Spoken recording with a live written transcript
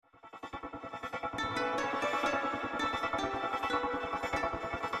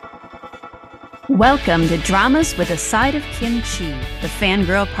Welcome to Dramas with a Side of Kimchi, the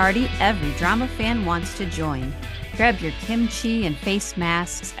fangirl party every drama fan wants to join. Grab your kimchi and face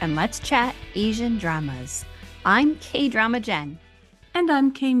masks and let's chat Asian dramas. I'm Kdrama Jen. And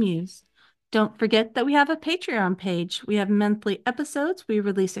I'm K Muse. Don't forget that we have a Patreon page. We have monthly episodes we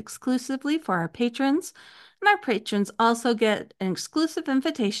release exclusively for our patrons, and our patrons also get an exclusive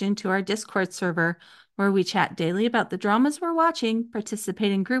invitation to our Discord server where we chat daily about the dramas we're watching,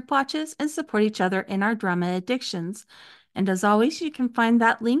 participate in group watches, and support each other in our drama addictions. And as always, you can find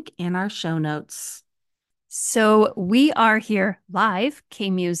that link in our show notes. So we are here live, K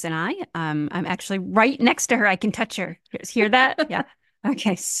Muse and I. I'm actually right next to her. I can touch her. Hear that? Yeah.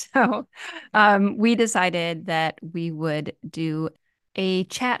 Okay. So we decided that we would do a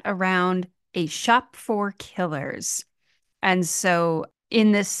chat around a shop for killers. And so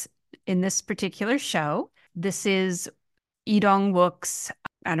in this particular show, this is Lee Dong-wook's,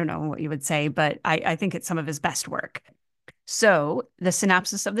 I don't know what you would say, but I think it's some of his best work. So the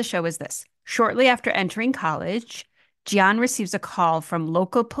synopsis of the show is this. Shortly after entering college, Jian receives a call from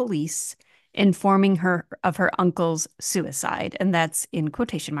local police informing her of her uncle's suicide, and that's in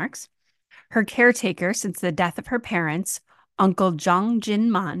quotation marks. Her caretaker since the death of her parents, Uncle Jung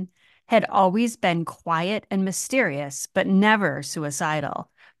Jin Man, had always been quiet and mysterious, but never suicidal.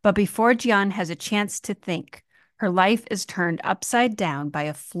 But before Jian has a chance to think, her life is turned upside down by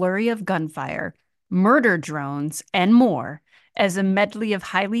a flurry of gunfire, murder drones, and more, as a medley of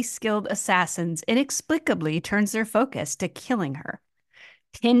highly skilled assassins inexplicably turns their focus to killing her.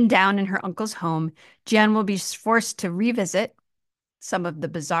 Pinned down in her uncle's home, Jian will be forced to revisit some of the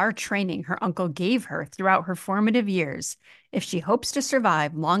bizarre training her uncle gave her throughout her formative years if she hopes to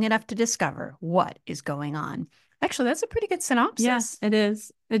survive long enough to discover what is going on. Actually, that's a pretty good synopsis. Yes, it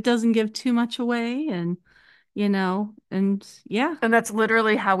is. It doesn't give too much away, and yeah. And that's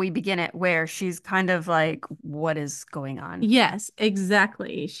literally how we begin it, where she's kind of like, what is going on? Yes,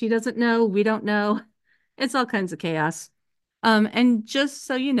 exactly. She doesn't know. We don't know. It's all kinds of chaos. And just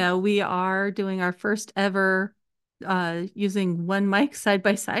so you know, we are doing our first ever using one mic side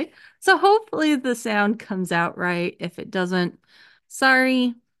by side. So hopefully the sound comes out right. If it doesn't,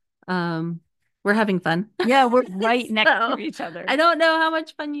 sorry. We're having fun. Yeah, we're right next So, to each other. I don't know how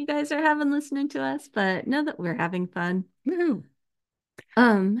much fun you guys are having listening to us, but know that we're having fun. Woo.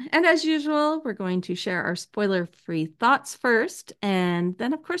 And as usual, we're going to share our spoiler-free thoughts first, and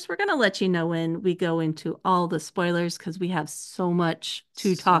then of course we're going to let you know when we go into all the spoilers because we have so much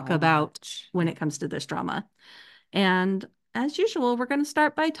to talk about when it comes to this drama. And as usual, we're going to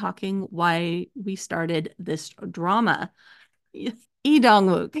start by talking why we started this drama. Lee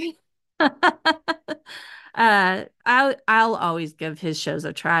Dong-wook. I'll always give his shows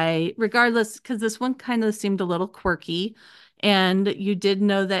a try, regardless, because this one kind of seemed a little quirky. And you did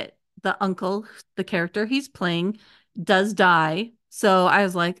know that the uncle, the character he's playing, does die. So I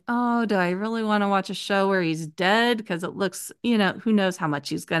was like, oh, do I really want to watch a show where he's dead? Because it looks, who knows how much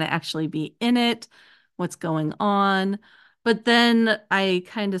he's going to actually be in it, what's going on. But then I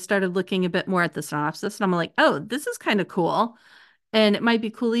kind of started looking a bit more at the synopsis, and I'm like, oh, this is kind of cool. And it might be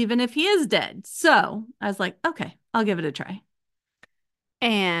cool even if he is dead. So I was like, okay, I'll give it a try.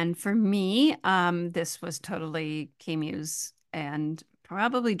 And for me, this was totally K-Muse and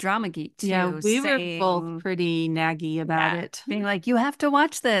probably Drama Geek too. Yeah, we were saying, both pretty naggy about it. being like, you have to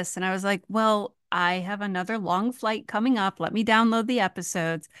watch this. And I was like, well, I have another long flight coming up. Let me download the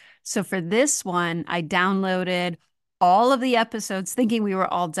episodes. So for this one, I downloaded all of the episodes thinking we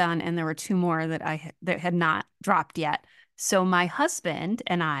were all done. And there were two more that had not dropped yet. So my husband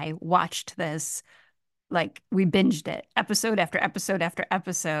and I watched this, like we binged it episode after episode after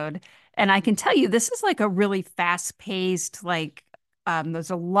episode. And I can tell you, this is like a really fast paced, like there's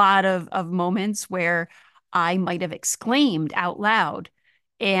a lot of moments where I might have exclaimed out loud.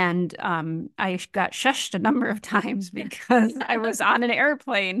 And I got shushed a number of times because I was on an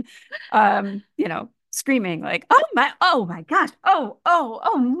airplane, screaming like, oh my gosh, oh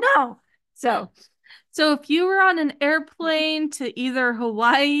no. So if you were on an airplane to either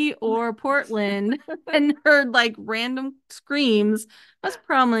Hawaii or Portland and heard like random screams, that's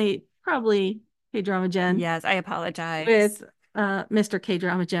probably K-Drama Jen. Yes, I apologize. With Mr.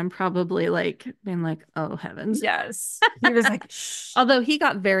 K-Drama Jen probably like being like, oh heavens. Yes. He was like, shh. Although he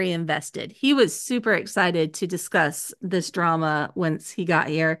got very invested. He was super excited to discuss this drama once he got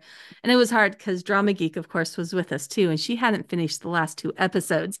here. And it was hard because Drama Geek, of course, was with us too. And she hadn't finished the last two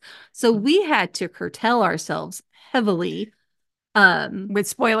episodes. So we had to curtail ourselves heavily. With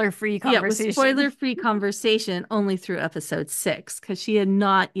spoiler-free conversation. Yeah, with spoiler-free conversation only through episode 6 because she had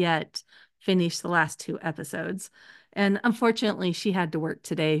not yet finished the last two episodes. And unfortunately, she had to work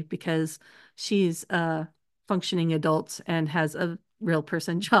today because she's a functioning adult and has a real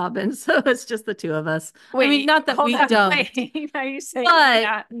person job. And so it's just the two of us. I mean, Wait, not that hold we on. don't, Wait, are you saying you're but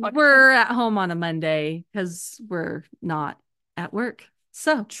not functioning? we're at home on a Monday because we're not at work.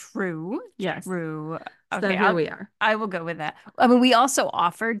 So, True, yes. true. So Okay, here we are. I will go with that. I mean, we also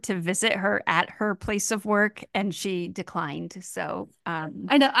offered to visit her at her place of work, and she declined. So,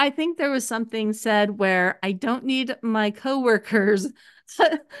 I know. I think there was something said where I don't need my coworkers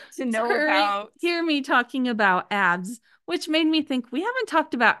to to know about, hear me talking about abs, which made me think we haven't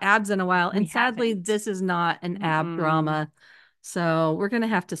talked about abs in a while. we And sadly, haven't. this is not an ab Mm-mm. drama. So we're going to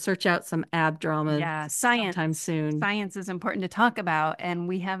have to search out some ab drama Yeah, sometime science. soon. Science is important to talk about, and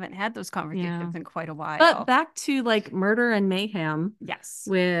we haven't had those Yeah. conversations in quite a But while. back to like murder and mayhem Yes,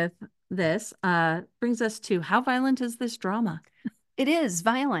 with this brings us to how violent is this drama? it is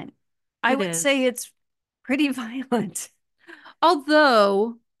violent. I It would is. say it's pretty violent.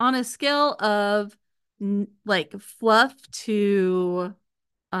 Although, on a scale of like fluff to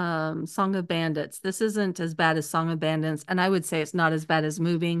Song of Bandits, this isn't as bad as Song of Bandits, and I would say it's not as bad as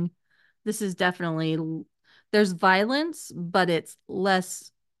Moving. This is definitely there's violence, but it's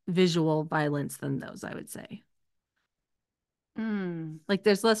less visual violence than those, I would say. Mm. Like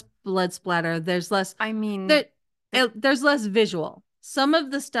there's less blood splatter, there's less I mean, there there's less visual. Some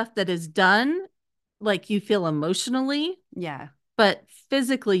of the stuff that is done, like you feel emotionally, yeah, but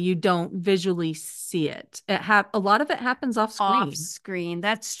physically you don't visually see it. A lot of it happens off off screen. screen.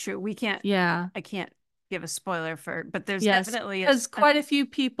 That's true. We can't, Yeah. I can't give a spoiler for, but there's Yes, definitely because quite a few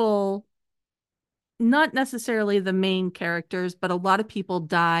people, not necessarily the main characters, but a lot of people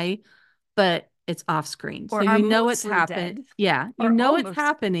die, but it's off screen. So or are you know it's mostly happened. dead Yeah, you or know it's almost.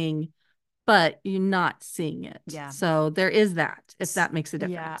 happening, but you're not seeing it. Yeah. So there is that, if that makes a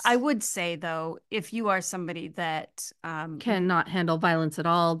Yeah. I difference. would say though, if you are somebody that, Cannot handle violence at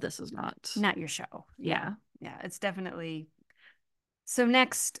all. This is not. not your show. Yeah. Yeah. Yeah. It's definitely. So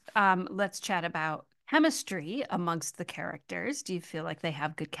next, let's chat about chemistry amongst the characters. Do you feel like they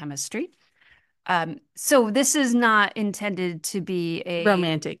have good chemistry? So this is not intended to be a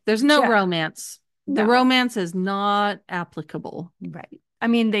Romantic. There's no ja romance. The no, romance is not applicable. right. I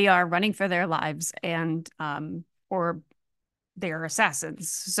mean, they are running for their lives and or they are assassins.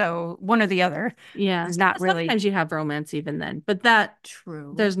 So one or the other Yeah. is not really Sometimes you have romance even then, but that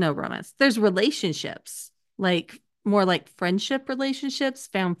true. there's no romance. There's relationships, like more like friendship relationships,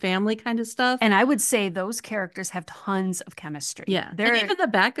 found family kind of stuff. And I would say those characters have tons of chemistry. Yeah. And They're even the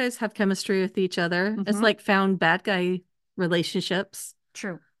bad guys have chemistry with each other. It's mhm, like found bad guy relationships.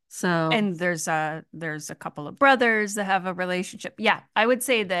 true. So, And there's a couple of brothers that have a relationship. Yeah, I would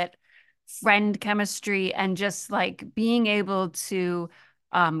say that friend chemistry and just like being able to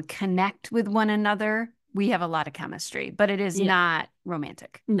connect with one another, we have a lot of chemistry, but it is yeah, not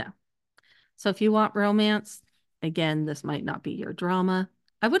romantic. no. So if you want romance, again, this might not be your drama.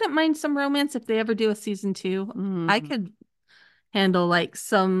 I wouldn't mind some romance if they ever do a season two. I Mhm. could handle like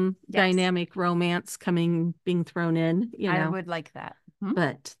some Yes, dynamic romance being thrown in, I would like that. Mhm.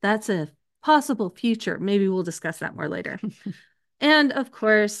 but that's a possible future. Maybe we'll discuss that more later. And of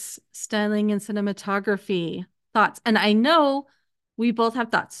course, styling and cinematography thoughts. And I know we both have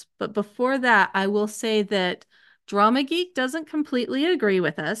thoughts, but before that, I will say that Drama Geek doesn't completely agree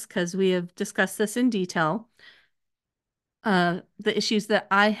with us because we have discussed this in detail. The issues that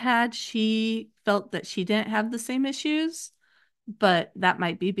I had, she felt that she didn't have the same issues, but that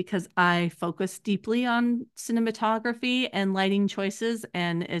might be because I focus deeply on cinematography and lighting choices,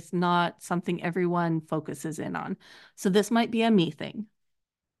 and it's not something everyone focuses in on. So this might be a me thing.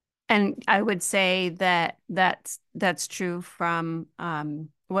 And I would say that that's true from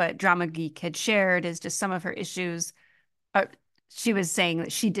what Drama Geek had shared is just some of her issues. uh, she was saying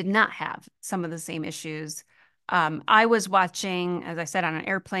that she did not have some of the same issues. I was watching, as I said, on an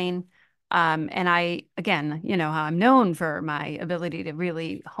airplane. And I, again, you know how I'm known for my ability to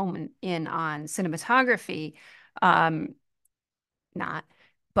really hone in on cinematography. Um, not,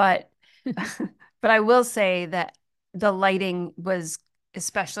 but but I will say that the lighting was,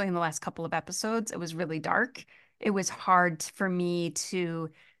 especially in the last couple of episodes, it was really dark. It was hard for me to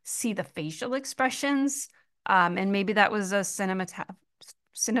see the facial expressions. And maybe that was a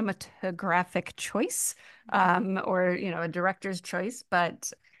cinematographic choice, or you know, a director's choice.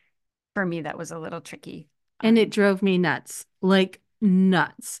 But for me, that was a little tricky. And it drove me nuts, like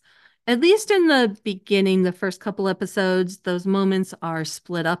nuts. At least in the beginning, the first couple episodes, those moments are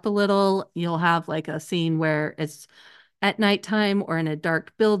split up a little. You'll have like a scene where it's at nighttime or in a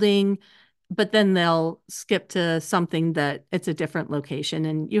dark building, but then they'll skip to something that it's a different location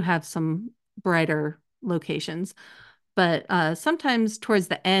and you have some brighter locations. But sometimes towards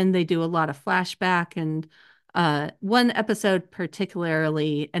the end, they do a lot of flashback. And one episode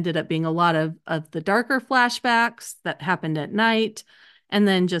particularly ended up being a lot of the darker flashbacks that happened at night, and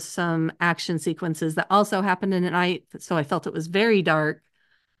then just some action sequences that also happened at night. So I felt it was very dark.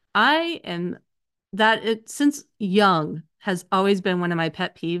 I am that it since young has always been one of my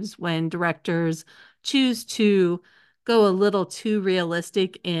pet peeves when directors choose to go a little too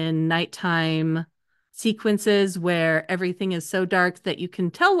realistic in nighttime sequences where everything is so dark that you can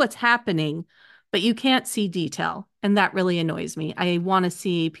tell what's happening, but you can't see detail. And that really annoys me. I want to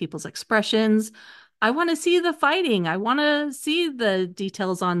see people's expressions. I want to see the fighting. I want to see the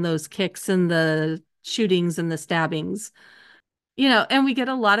details on those kicks and the shootings and the stabbings. And we get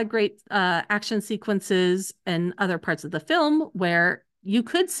a lot of great action sequences and other parts of the film where you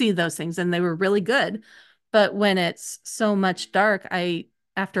could see those things and they were really good. But when it's so much dark,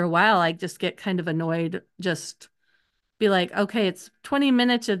 after a while, I just get kind of annoyed. Just be like, okay, it's 20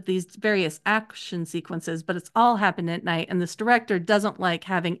 minutes of these various action sequences, but it's all happened at night. And this director doesn't like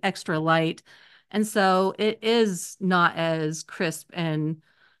having extra light. And so it is not as crisp and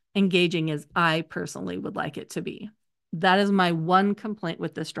engaging as I personally would like it to be. That is my one complaint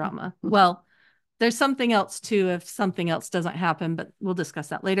with this drama. Well, there's something else too if something else doesn't happen, but we'll discuss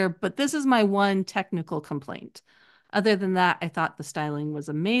that later. But this is my one technical complaint. Other than that, I thought the styling was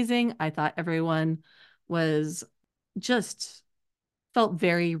amazing. I thought everyone was just felt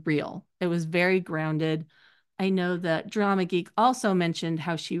very real. It was very grounded. I know that Drama Geek also mentioned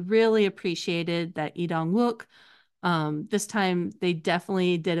how she really appreciated that Lee Dong-wook. This time they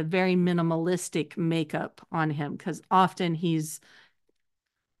definitely did a very minimalistic makeup on him because often he's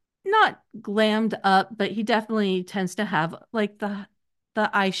not glammed up, but he definitely tends to have like the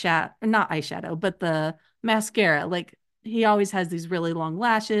eyeshadow, not eyeshadow, but the mascara. Like he always has these really long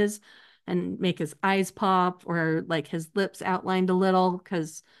lashes and make his eyes pop or like his lips outlined a little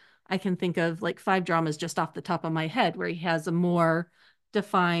because I can think of like five dramas just off the top of my head where he has a more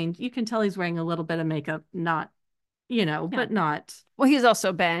defined, you can tell he's wearing a little bit of makeup, not, Yeah. but not. Well, he's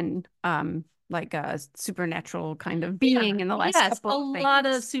also been like a supernatural kind of being in the last Yes, a couple of lot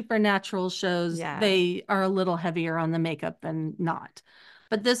of things. supernatural shows, Yeah. they are a little heavier on the makeup than not.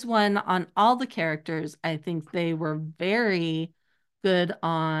 But this one, on all the characters, I think they were very good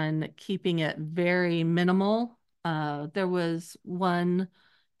on keeping it very minimal. There was one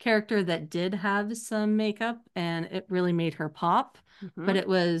character that did have some makeup and it really made her pop, but it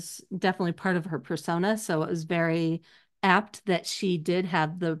was definitely part of her persona. So it was very apt that she did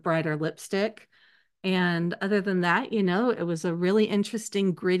have the brighter lipstick. And other than that, it was a really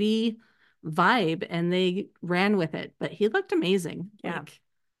interesting, gritty vibe and they ran with it. But he looked amazing. Yeah. Like,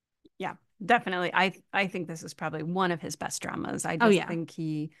 Yeah, definitely. I think this is probably one of his best dramas. I oh, just yeah. think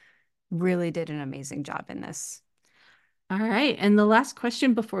he really did an amazing job in this. All right. And the last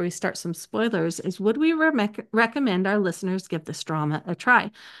question before we start some spoilers is would we recommend our listeners give this drama a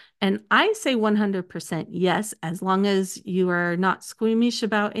try? And I say 100% yes, as long as you are not squeamish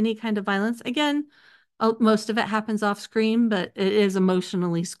about any kind of violence. Again, most of it happens off screen, but it is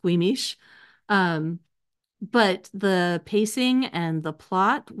emotionally squeamish. Um, but the pacing and the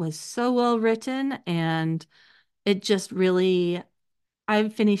plot was so well written and it just really I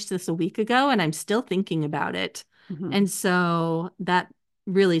finished this a week ago and I'm still thinking about it. Mhm. And so that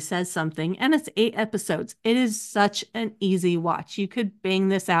really says something. And it's 8 episodes. It is such an easy watch. You could bang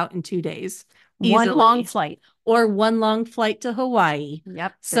this out in 2 days One long easily, flight. or one long flight to Hawaii.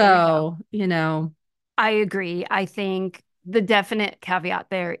 Yep, there you go. So, I agree. I think the definite caveat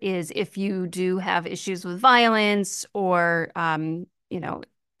there is if you do have issues with violence or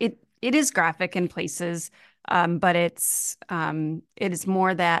it is graphic in places, but it is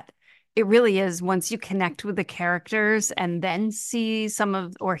more that it really is once you connect with the characters and then see some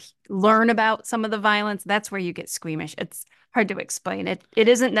of or learn about some of the violence, that's where you get squeamish. It's hard to explain. It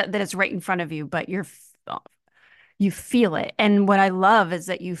isn't that it's right in front of you, but you feel it. And what I love is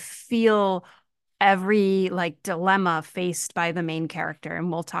that you feel every like dilemma faced by the main character,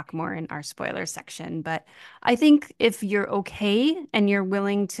 and we'll talk more in our spoiler section. But I think if you're okay and you're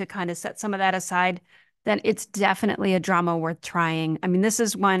willing to kind of set some of that aside, then it's definitely a drama worth trying. I mean, this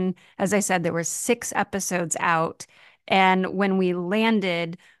is one, as I said, there were 6 episodes out, and when we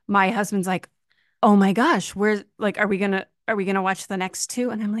landed, my husband's like, oh my gosh, we're like, are we gonna watch the next two?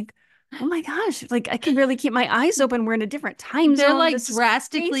 And I'm like, oh my gosh, like I can really keep my eyes open. We're in a different time they're zone. like This is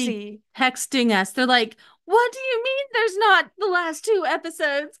drastically crazy. texting us. They're like, what do you mean there's not the last 2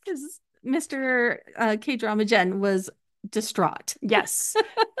 episodes? Because Mr. Kdrama Jen was distraught. Yes.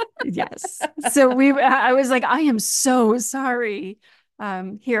 Yes. So I was like, I am so sorry.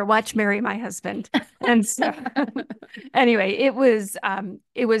 Here, watch Marry My Husband. And so anyway, it was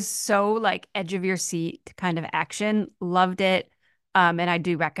so like edge of your seat kind of action. Loved it. And I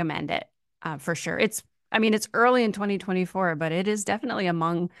do recommend it for sure. I mean, it's early in 2024, but it is definitely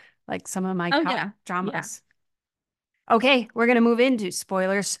among like some of my Oh top yeah. Yeah. dramas. Okay, we're gonna move into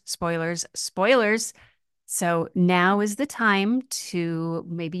spoilers, spoilers, spoilers. So now is the time to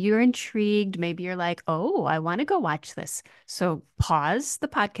maybe you're intrigued, maybe you're like, oh, I want to go watch this. So pause the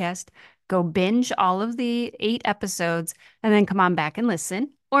podcast, go binge all of the 8 episodes, and then come on back and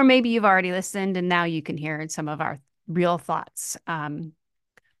listen. Or maybe you've already listened and now you can hear some of our real thoughts,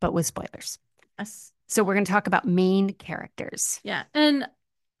 but with spoilers. Yes. So we're going to talk about main characters. Yeah. And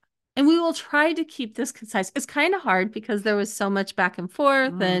we will try to keep this concise. It's kind of hard because there was so much back and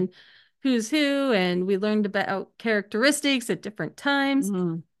forth Mm, and who's who, and we learned about characteristics at different times.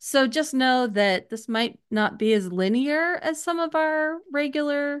 mm, So just know that this might not be as linear as some of our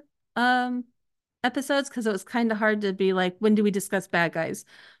regular um episodes because it was kind of hard to be like, when do we discuss bad guys?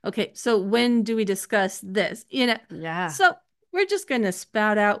 Okay, so when do we discuss this? yeah. So we're just gonna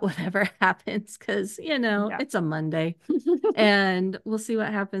spout out whatever happens because Yeah. it's a Monday and we'll see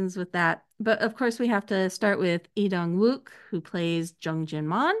what happens with that. But of course, we have to start with Lee Dong-wook, who plays Jung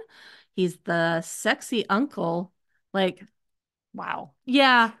Jin-mon. He's the sexy uncle. Like, Wow.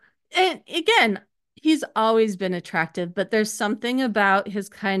 yeah. And again, he's always been attractive, but there's something about his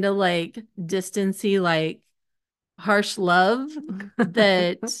kind of like distancy, like harsh love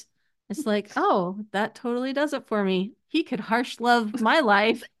that it's like, oh, that totally does it for me. He could harsh love my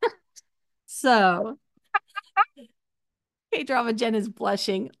life. So K-drama Jen is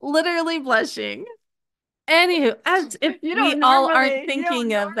blushing, literally blushing. Anywho, as if we all aren't You don't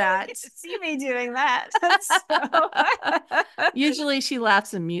thinking of normally that. get to see me doing that. So Usually she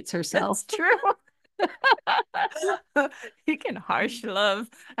laughs and mutes herself. that's true. You can harsh love.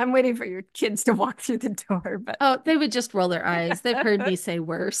 I'm waiting for your kids to walk through the door, but Oh, they would just roll their eyes. They've heard me say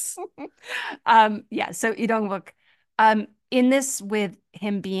worse. yeah, so Lee Dong-wook, in this with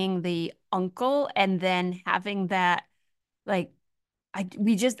him being the uncle and then having that like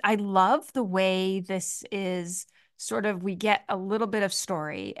I love the way this is sort of we get a little bit of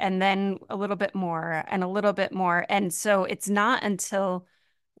story and then a little bit more and a little bit more. And so it's not until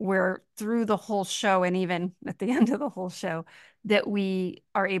we're through the whole show and even at the end of the whole show that we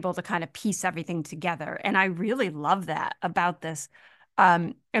are able to kind of piece everything together. And I really love that about this.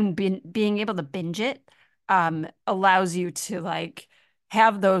 And being able to binge it allows you to like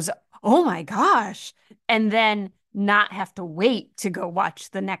have those, oh my gosh, and then not have to wait to go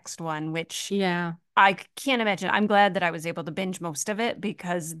watch the next one, which Yeah, I can't imagine. I'm glad that I was able to binge most of it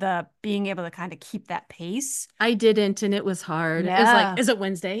because the being able to kind of keep that pace. I didn't, and it was hard. It was like, Yeah, is it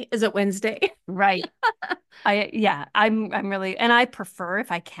Wednesday? Is it Wednesday? right. I'm really and I prefer if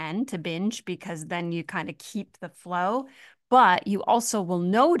I can to binge because then you kind of keep the flow, but you also will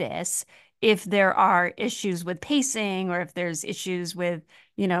notice if there are issues with pacing or if there's issues with,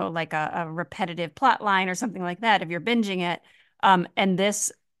 like a repetitive plot line or something like that, if you're binging it. And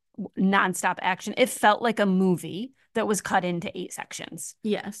this nonstop action, it felt like a movie that was cut into 8 sections.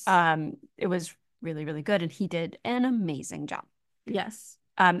 Yes. It was really, really good, and he did an amazing job. Yes.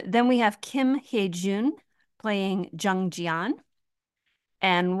 Then we have Kim Hae-jun playing Jung Jian.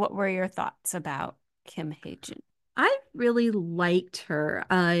 And what were your thoughts about Kim Hae-jun? I really liked her.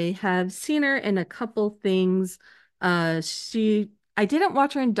 I have seen her in a couple things. I didn't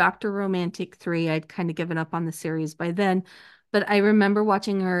watch her in Dr. Romantic 3. I'd kind of given up on the series by then, but I remember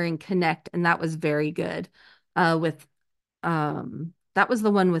watching her in Connect, and that was very good. With that was the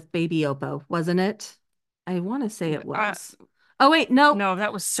one with Baby Oppo, wasn't it? I want to say it was. Oh wait, no. No,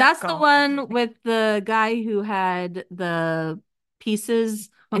 that was That's the Circle. one with the guy who had the pieces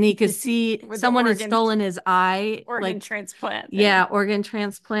and he could see With the someone had stolen his eye, organ like, transplant yeah, thing. organ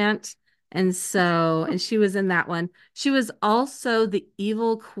transplant. And she was in that one. She was also the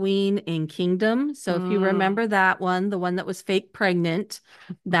evil queen in Kingdom. So if you Mm. remember that one, the one that was fake pregnant,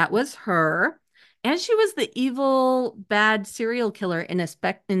 that was her. And she was the evil bad serial killer in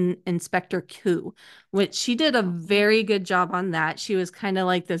Inspector Coup, which she did a very good job on that. She was kind of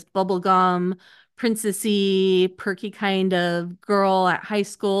like this bubblegum, princessy, perky kind of girl at high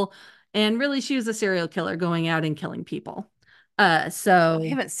school. And really, she was a serial killer going out and killing people. I So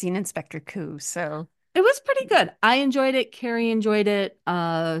haven't seen Inspector Coup, so it was pretty good. I enjoyed it. Carrie enjoyed it.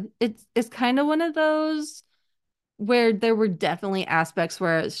 It's kind of one of those where there were definitely aspects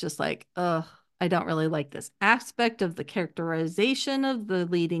where it's just like, ugh, I don't really like this aspect of the characterization of the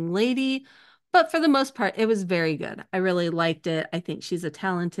leading lady. But for the most part, it was very good. I really liked it. I think she's a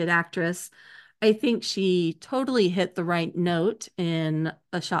talented actress. I think she totally hit the right note in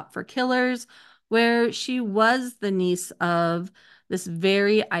A Shop for Killers, where she was the niece of this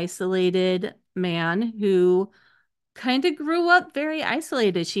very isolated man who kind of grew up very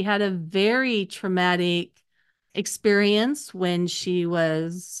isolated. She had a very traumatic experience when she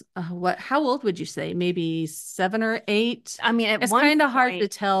was how old would you say? Maybe 7 or 8. I mean, at It's one kind of hard to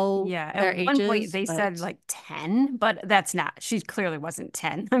point, tell yeah, at their one point ages, they said but like 10, but that's not. She clearly wasn't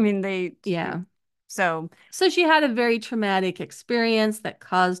 10. I mean, yeah. so So she had a very traumatic experience that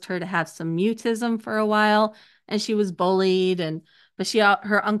caused her to have some mutism for a while, and she was bullied, and but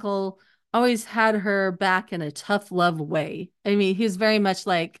her uncle always had her back in a tough love way. I mean, he's very much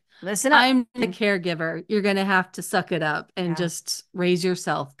like, listen up. I'm the caregiver. You're going to have to suck it up and Yeah. just raise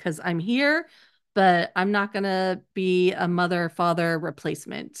yourself because I'm here, but I'm not going to be a mother father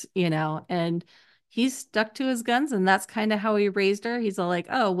replacement, and he's stuck to his guns, and that's kind of how he raised her. He's all like,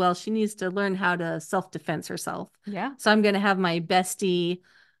 oh, well, she needs to learn how to self-defense herself. Yeah. So I'm going to have my bestie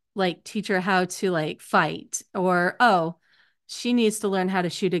like teach her how to like fight, or oh, she needs to learn how to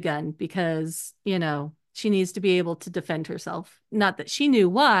shoot a gun because, she needs to be able to defend herself. Not that she knew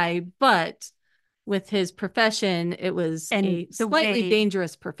why, but with his profession, it was And a the slightly way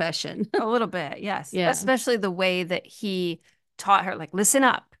dangerous profession. a little bit, yes. Yeah. Especially the way that he taught her, like, listen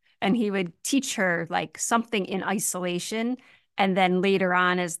up. And he would teach her like something in isolation. And then later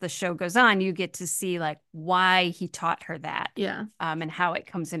on, as the show goes on, you get to see like why he taught her that, Yeah. and how it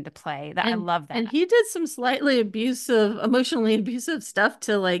comes into play. That I and love and that. he did some slightly abusive, emotionally abusive stuff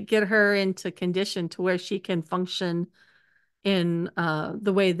to like get her into condition to where she can function in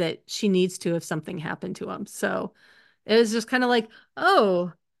the way that she needs to if something happened to him. So it was just kind of like,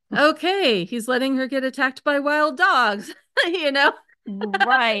 oh, okay, he's letting her get attacked by wild dogs. you know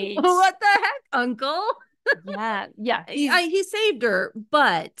Right. what the heck, uncle? Yeah. Yeah. He's, He saved her,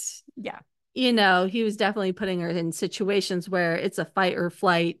 but yeah. he was definitely putting her in situations where it's a fight or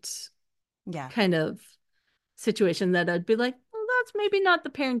flight Yeah. kind of situation that I'd be like, well, that's maybe not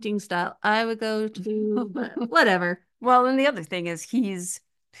the parenting style I would go to, but whatever. Well, and the other thing is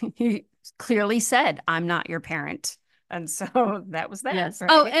he clearly said, I'm not your parent. And so that was that, Yes.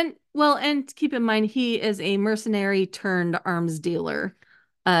 Oh, right? and keep in mind he is a mercenary turned arms dealer.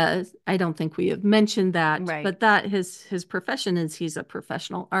 I don't think we have mentioned that, Right. but that his profession is he's a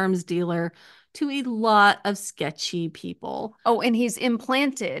professional arms dealer to a lot of sketchy people. Oh, and he's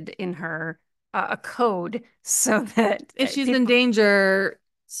implanted in her a code so that If she's in people. danger,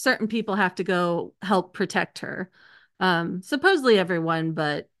 certain people have to go help protect her. Supposedly everyone,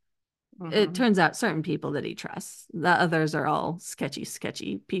 but it Mhm. turns out certain people that he trusts. The others are all sketchy,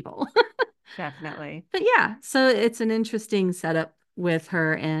 sketchy people. Definitely. But yeah, so it's an interesting setup with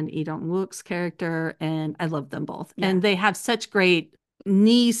her and Lee Dong-wook's character, and I love them both. Yeah. And they have such great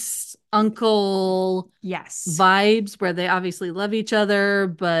niece uncle Yes. vibes where they obviously love each other,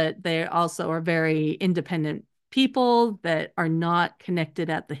 but they also are very independent people that are not connected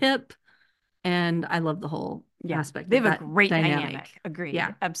at the hip. And I love the whole Yeah. aspect They of have a that great dynamic. dynamic. Agreed.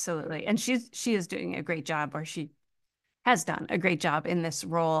 Yeah. Absolutely. And she is doing a great job, or she has done a great job in this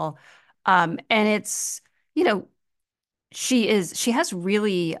role. And it's, you know, she has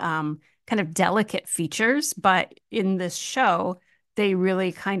really kind of delicate features, but in this show, they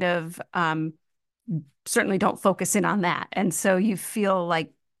really kind of certainly don't focus in on that. And so you feel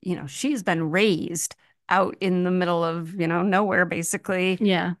like, she's been raised out in the middle of, nowhere, basically.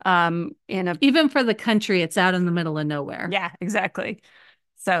 Yeah. In a, Even for the country, it's out in the middle of nowhere. yeah, exactly.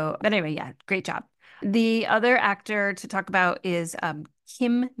 So, but anyway, yeah, great job. The other actor to talk about is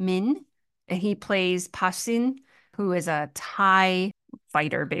Kim Min. He plays Pasin, who is a Thai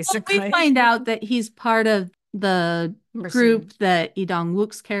fighter, Well, we basically. find out that he's part of the Mercenary. group that Lee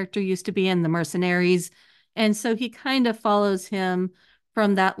Dong-wook's character used to be in, the mercenaries. And so he kind of follows him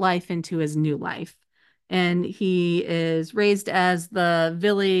from that life into his new life. And he is raised as the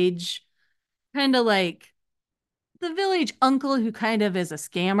village, kind of like the village uncle who kind of is a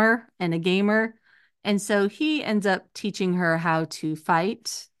scammer and a gamer. And so he ends up teaching her how to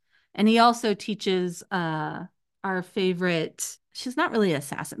fight. And he also teaches our favorite, she's not really an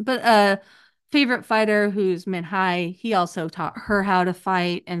assassin, but a favorite fighter who's Min Hai. He also taught her how to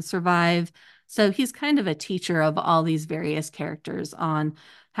fight and survive. So he's kind of a teacher of all these various characters on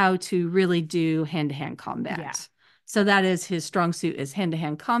how to really do hand-to-hand Yeah. combat. So that is his strong suit is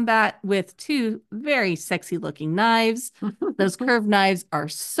hand-to-hand combat with two very sexy looking knives. Those curved knives are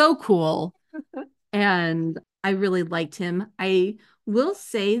so cool. And I really liked him. I will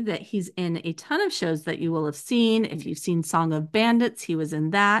say that he's in a ton of shows that you will have seen. If you've seen Song of Bandits, he was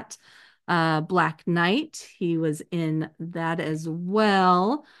in that. Black Knight, he was in that as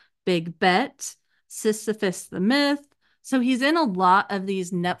well. Big Bet, Sisyphus the Myth. So he's in a lot of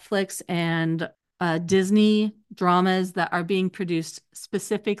these Netflix and Disney dramas that are being produced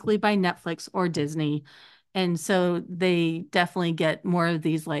specifically by Netflix or Disney. And so they definitely get more of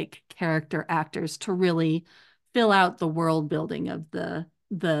these like character actors to really fill out the world building of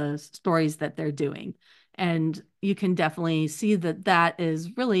the stories that they're doing. And you can definitely see that that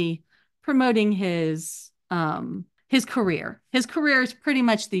is really promoting his career. His career is pretty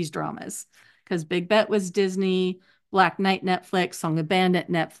much these dramas because Big Bet was Disney, Black Knight Netflix, Song of Bandit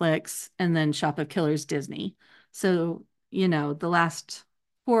Netflix, and then Shop of Killers Disney. So, the last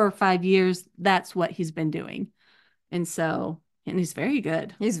 4 or 5 years, that's what he's been doing. And he's very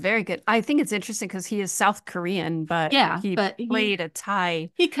good. He's very good. I think it's interesting because he is South Korean, but Yeah, he but he played a Thai.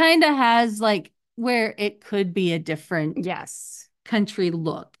 he kind of has like where it could be a different Yes. country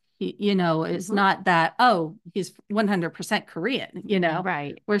look. It's Mhm. not that, oh, he's 100% Korean,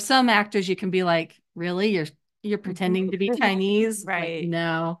 Right. where some actors you can be like, really? You're pretending to be Chinese? Like, Right.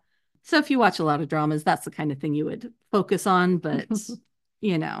 no. So if you watch a lot of dramas, that's the kind of thing you would focus on, but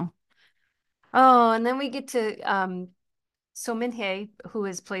you know, Oh, and then we get to So Min Hye, who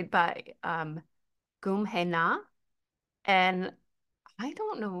is played by Goom Hae Na, and I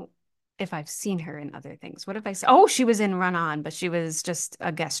don't know if I've seen her in other things. What have I seen? Oh, she was in Run On, but she was just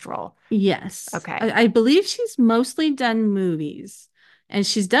a guest role. yes. Okay. I believe she's mostly done movies. And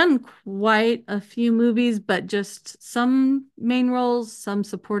she's done quite a few movies, but just some main roles, some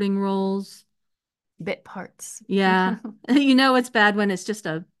supporting roles. Bit parts. Yeah. It's bad when it's just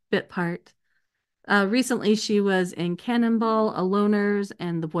a bit part. Recently, she was in Cannonball, Aloners,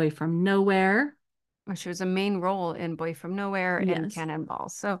 and The Boy from Nowhere. She was a main role in Boy from Nowhere and Yes. Cannonball.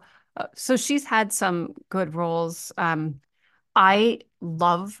 So she's had some good roles. I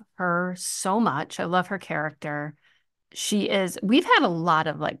love her so much. I love her character. We've had a lot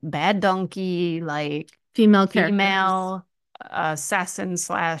of like bad donkey, like Female characters. female assassin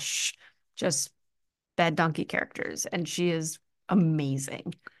slash just bad donkey characters, and she is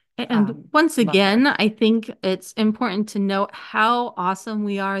amazing. And once Love again, her. I think it's important to note how awesome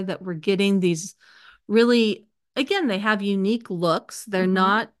we are that we're getting these really, again, they have unique looks. They're Hmm.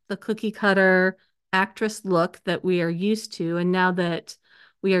 not the cookie cutter actress look that we are used to. And now that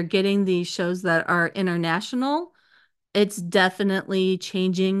we are getting these shows that are international, it's definitely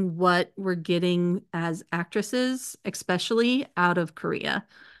changing what we're getting as actresses, especially out of Korea.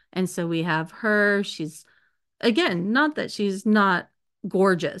 And so we have her. She's, again, not that she's not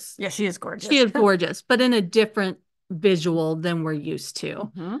gorgeous. Yeah, she is She gorgeous. is gorgeous, but in a different visual than we're used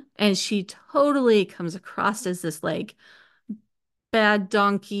to. Hmm. And she totally comes across as this like bad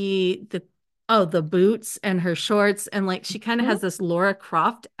donkey, the boots and her shorts, and like she kind of has this Laura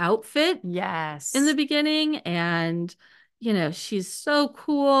Croft outfit in the Yes, beginning. And she's so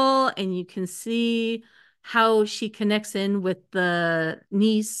cool, and you can see how she connects in with the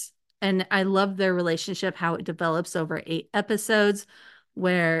niece. And I love their relationship, how it develops over 8 episodes,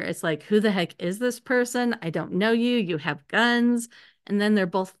 where it's like, who the heck is this person? I don't know you. You have guns. And then they're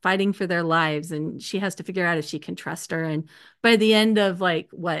both fighting for their lives, and she has to figure out if she can trust her. And by the end of like,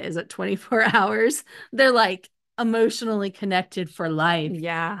 what is it, 24 hours, they're like emotionally connected for life.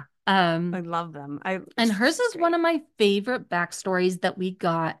 yeah, I um love them. and hers She's is one great. of my favorite backstories that we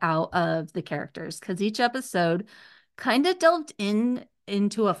got out of the characters, because each episode kind of delved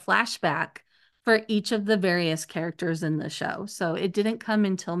into a flashback for each of the various characters in the show. So it didn't come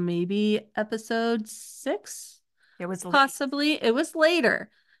until maybe episode 6, It was late. possibly. It was later,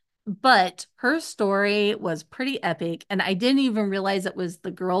 but her story was pretty epic. And I didn't even realize it was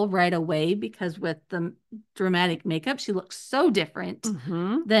the girl right away, because with the dramatic makeup, she looks so different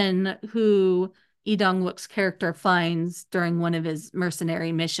Hmm. than who Lee Dong-wook's character finds during one of his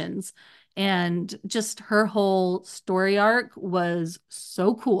mercenary missions. And just her whole story arc was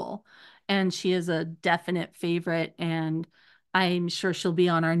so cool. And she is a definite favorite. And I'm sure she'll be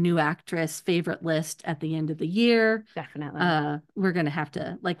on our new actress favorite list at the end of the year. Definitely. We're gonna have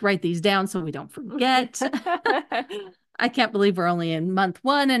to like write these down so we don't forget. I can't believe we're only in month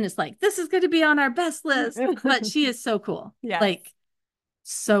 1 and it's like this is going to be on our best list, but she is so cool. Yes. Like,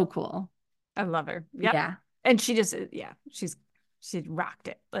 so cool. I love her. Yep. Yeah. And she just, yeah, she rocked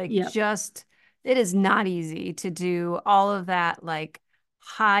it. Like, Yep. just, it is not easy to do all of that, like,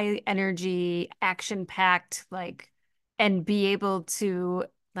 high energy, action packed, like, and be able to,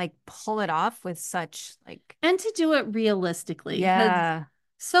 like, pull it off with such, like, And to do it realistically, because yeah.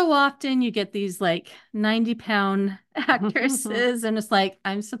 so often you get these like 90-pound actresses, and it's like,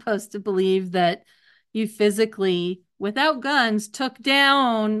 I'm supposed to believe that you physically, without guns, took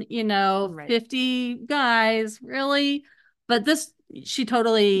down, Right. 50 guys, really? But this, she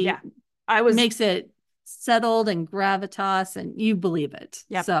totally Yeah. I was, makes it settled and gravitas, and you believe it.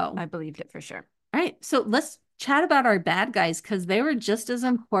 yep, So, I believed it for sure. All right, so let's chat about our bad guys because they were just as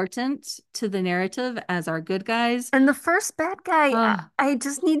important to the narrative as our good guys. And the first bad guy, Uh, I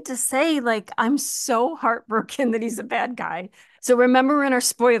just need to say, like, I'm so heartbroken that he's a bad guy. So remember, we're in our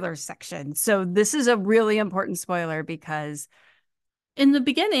spoilers section. So this is a really important spoiler because, in the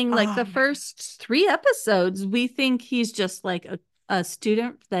beginning, like oh the my first 3 episodes, we think he's just like a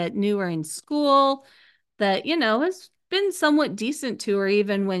student that knew her in school that, has been somewhat decent to her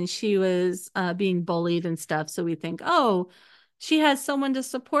even when she was being bullied and stuff. So we think, oh, she has someone to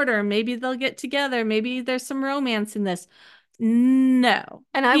support her. Maybe they'll get together. Maybe there's some romance in this. No,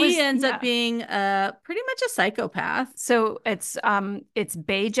 And I he was, ends up yeah. being pretty much a psychopath. So it's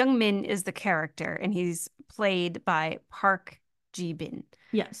Bae Jung Min is the character, and he's played by Park Ji Bin.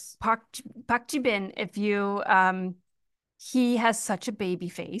 Yes, Park Park Ji Bin, if you he has such a baby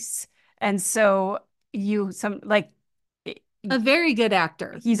face, and so you some like a very good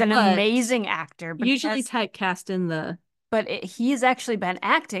actor, he's an but amazing actor, but usually typecast in the he's actually been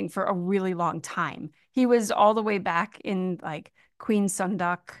acting for a really long time. He was all the way back in like Queen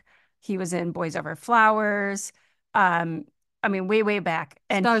Sunduk. He was in Boys Over Flowers. Um, I mean, way, way back.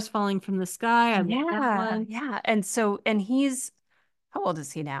 And Stars Falling from the Sky. I love that yeah, one. yeah. And he's how old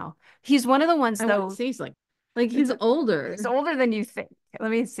is he now? He's one of the ones I want to though. say he's like It's he's older. he's older than you think.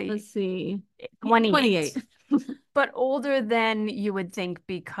 Let me see. Let's see. He's 28. 28. But older than you would think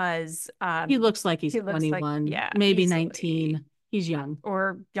because He looks like he's he looks like, 21, yeah, maybe easily. 19. He's young.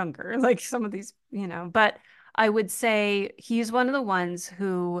 Or younger, like some of these, but I would say he's one of the ones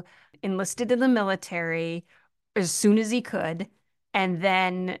who enlisted in the military as soon as he could and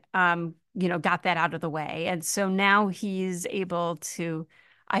then got that out of the way. And so now he's able to,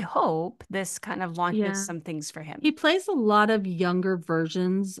 I hope this kind of launches Yeah. some things for He him. plays a lot of younger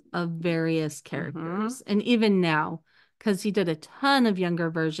versions of various Hmm. characters. And even now, because he did a ton of younger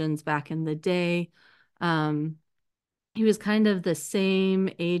versions back in the day. Um, he was kind of the same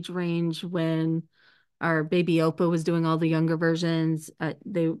age range when our baby Opa was doing all the younger versions. I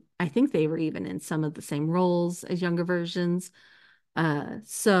think they were even in some of the same roles as younger versions.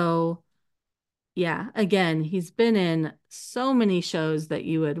 So yeah, again, he's been in so many shows that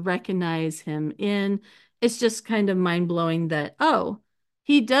you would recognize him in. It's just kind of mind blowing that, oh,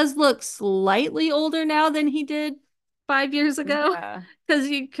 he does look slightly older now than he did 5 years ago, Yeah. because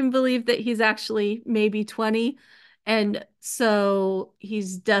you can believe that he's actually maybe 20. And so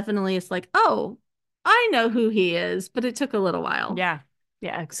he's definitely, it's like, oh, I know who he is, but it took a little while. Yeah.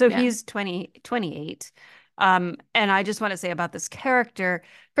 Yeah. So Yeah. he's 28. And I just want to say about this character,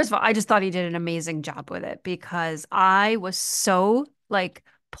 first of all, I just thought he did an amazing job with it because I was so like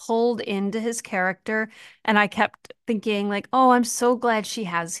pulled into his character and I kept thinking like, oh, I'm so glad she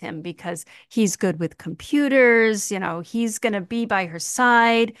has him because he's good with computers, he's gonna be by her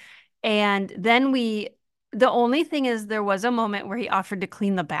side. And then the only thing is there was a moment where he offered to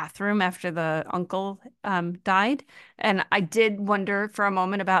clean the bathroom after the uncle died. And I did wonder for a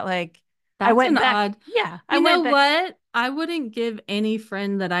moment about like, I That's went an back. odd. Yeah, I You know went back. what? I wouldn't give any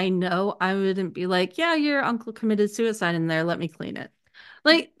friend that I know, I wouldn't be like, yeah, your uncle committed suicide in there. Let me clean it.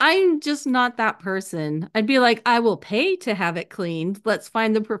 Like, I'm just not that person. I'd be like, I will pay to have it cleaned. Let's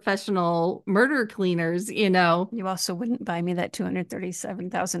find the professional murder cleaners. You also wouldn't buy me that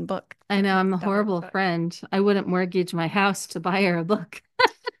 237,000 book I know I'm a dollar horrible book. friend. I wouldn't mortgage my house to buy her a book.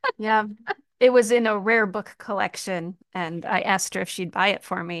 Yeah. It was in a rare book collection, and I asked her if she'd buy it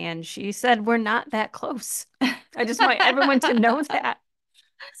for me, and she said, we're not that close. I just want everyone to know that.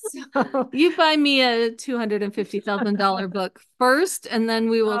 So, You buy me a $250,000 book first, and then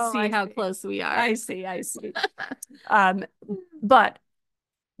we will oh, see I how see. close we are. I see. I see. Um, but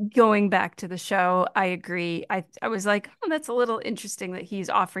going back to the show, I agree. I was like, oh, that's a little interesting that he's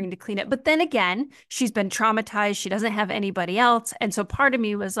offering to clean it. But then again, she's been traumatized. She doesn't have anybody else. And so part of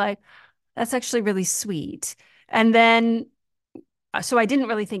me was like, that's actually really sweet. And then, so I didn't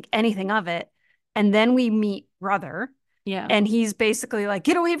really think anything of it. And then we meet brother, Yeah. and he's basically like,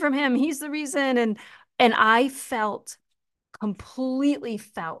 get away from him. He's the reason. And I completely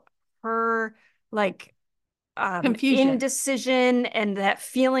felt her like Confusion. indecision and that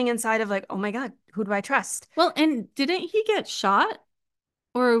feeling inside of like, oh my God, who do I trust? Well, and didn't he get shot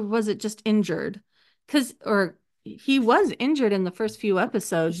or was it just injured? Or he was injured in the first few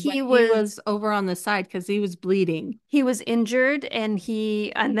episodes when He he was was over on the side because he was bleeding. he was injured and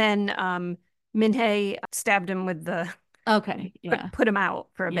then Minhei stabbed him with the Okay. Yeah. put him out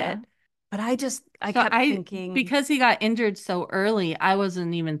for a Yeah. bit. But I So kept thinking, because he got injured so early, I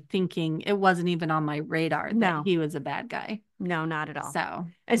wasn't even thinking, it wasn't even on my radar that no, he was a bad guy. no, not at all. So,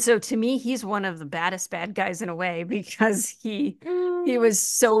 And so to me, he's one of the baddest bad guys in a way because he mm, was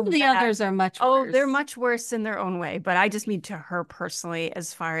so some of the bad. others are much Oh, they're worse. much worse in their own way, but I just mean to her personally,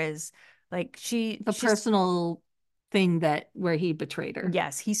 as far as like The she's personal thing that where he betrayed her.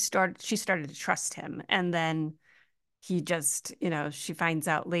 yes, she started to trust him, and then he just, she finds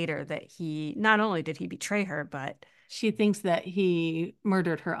out later that he not only did he betray her, but She thinks that he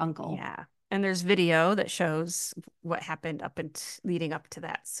murdered her uncle. yeah. And there's video that shows what happened up and leading up to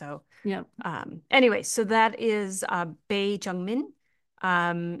that. So, Yep. anyway, so that is Bae Jung-min.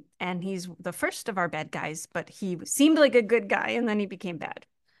 And he's the first of our bad guys, but he seemed like a good guy and then he became bad.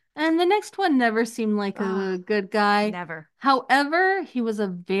 And the next one never seemed like Oh, a good guy. never. However, he was a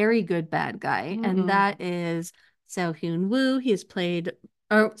very good bad guy, and Mm-mm. that is Seo Hyun Woo. He is played,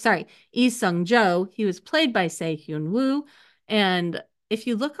 or sorry, Lee Sung Jo. He was played by Seo Hyun Woo. And if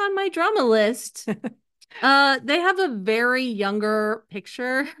you look on my drama list, they have a very younger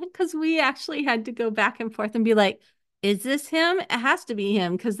picture because we actually had to go back and forth and be like, is this him? It has to be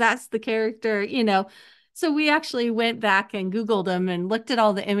him because that's the character, you know. So we actually went back and Googled him and looked at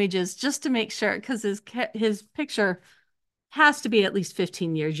all the images just to make sure because his picture has to be at least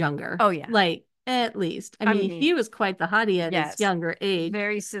 15 years younger. Oh, yeah. Like at least. I I mean, mean, he was quite the hottie at his yes, younger age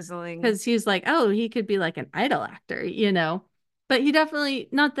very sizzling. because he's like, oh, he could be like an idol actor, you know. But he definitely,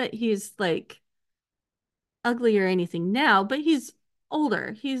 not that he's like ugly or anything now, but he's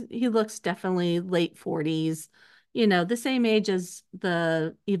older. He looks definitely late 40s, you know, the same age as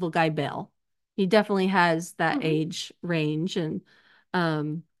the evil guy Bill. He definitely has that Mhm. age range. And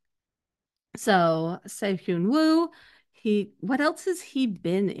um so Seo Woo, he what else has he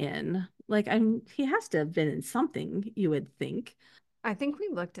been in? Like he has to have been in something, you would think. I think we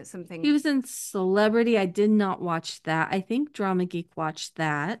looked at He something. was in Celebrity. I did not watch that. I think Drama Geek watched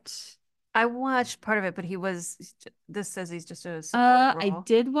that. I watched part of it, but this says he's just a support I role.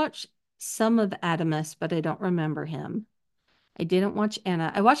 did watch some of Adamus, but I don't remember him. I didn't watch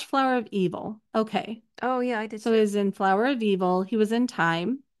Anna. I watched Flower of Evil. Okay. Oh, yeah, I did So he too. was in Flower of Evil. He was in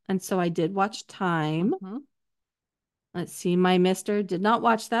Time. And so I did watch Time. Hmm. Let's see. My Mister. Did not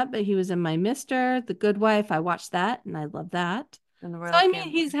watch that, but he was in My Mister. The Good Wife. I watched that and I love that. And the So Royal I mean,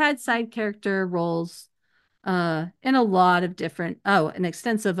 he's Gambler. had side character roles in a lot of different, an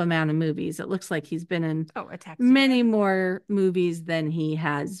extensive amount of movies. It looks like he's been in Oh, a taxi many driver. more movies than he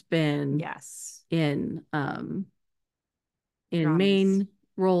has been Yes. in Dramas. main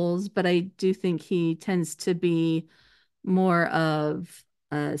roles, but I do think he tends to be more of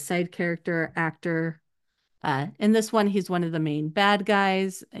a side character actor. In this one, he's one of the main bad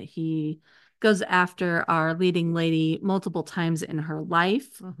guys. He goes after our leading lady multiple times in her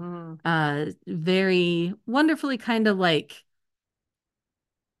life. Hmm. Very wonderfully kind of like,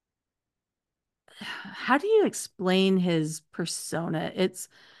 how do you explain his persona? It's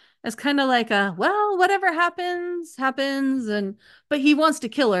kind of like a, well, whatever happens, happens. And, but he wants to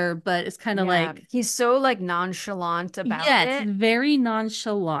kill her, but it's kind of Yeah. like, He's so like nonchalant about yeah, it's it, very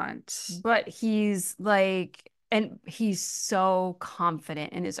nonchalant. but and he's so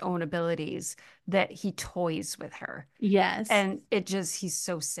confident in his own abilities that he toys with her. Yes. And he's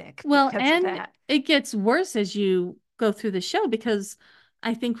so sick Well, because of and that. it gets worse as you go through the show because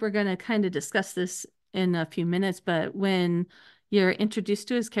I think we're going to kind of discuss this in a few minutes. But when you're introduced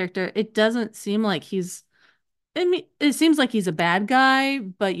to his character, it doesn't seem like I mean, it seems like he's a bad guy,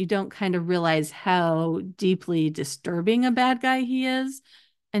 but you don't kind of realize how deeply disturbing a bad guy he is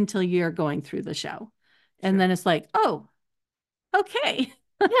until you're going through the show. And True. then it's like, oh, okay.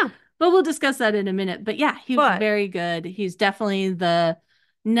 Yeah. But we'll discuss that in a minute. But yeah, he was But very good. He's definitely the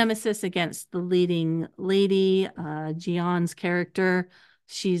nemesis against the leading lady, Gion's character.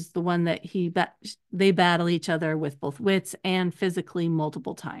 She's the one that they battle each other with both wits and physically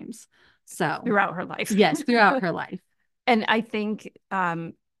multiple times. So, throughout her life. yes, throughout her life. And I think,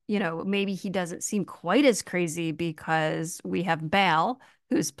 maybe he doesn't seem quite as crazy because we have Bal,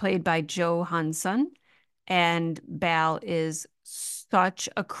 who's played by Joe Hansen. And Bal is such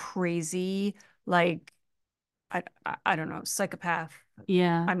a crazy, like, I don't know, psychopath.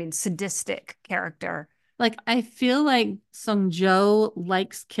 Yeah. I mean, sadistic character. Like I feel like Sung Jo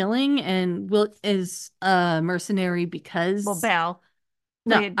likes killing and will is a mercenary Well, because Bal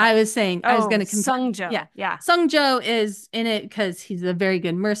no, played by, I was saying I was oh, going to confirm. Sung Yeah. Jo. Yeah. Sung Jo is in it because he's a very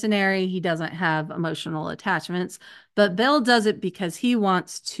good mercenary. He doesn't have emotional attachments, but Bill does it because he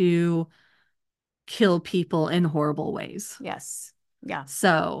wants to kill people in horrible ways. Yes. Yeah.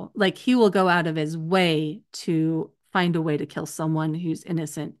 So, like, he will go out of his way to find a way to kill someone who's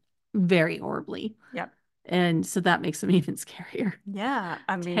innocent very horribly. Yep. And so that makes him even scarier. Yeah.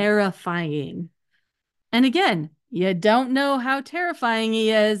 I mean, Terrifying. And again, you don't know how terrifying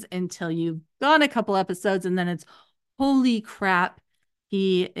he is until you've gone a couple episodes, and then it's holy crap,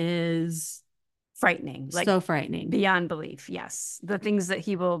 he is frightening, like so frightening. beyond belief. Yes. The things that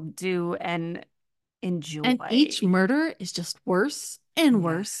he will do and And each enjoy. murder is just worse and Yeah.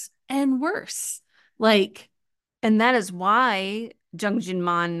 worse and worse. Like, And that is why Jung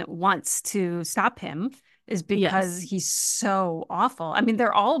Jin-man wants to stop him, is because yes, he's so awful. I mean,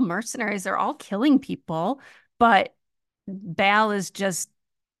 they're all mercenaries, they're all killing people, but Bal is just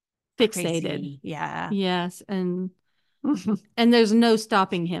fixated. crazy. Yeah. Yes, and there's no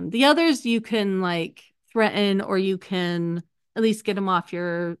stopping him. The others you can like threaten, or you can at least get him off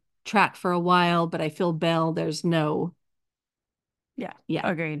your track for a while, but I feel Bell, there's no. Yeah. Yeah.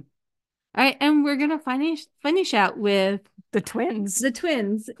 Agreed. All right, and we're gonna finish out with The twins. the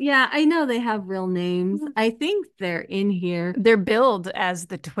twins. Yeah, I know they have real names. I think they're in here. They're billed as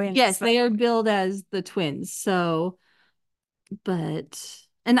the twins. Yes, they are billed as the twins. So,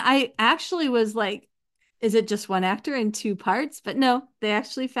 and I actually was like, is it just one actor in two parts? But no, they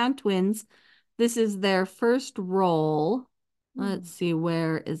actually found twins. This is their first role. Let's see,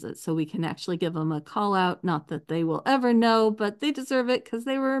 where is it? So we can actually give them a call out. Not that they will ever know, but they deserve it because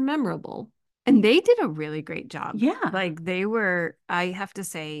they were memorable. And they did a really great job. Yeah. Like they were, I have to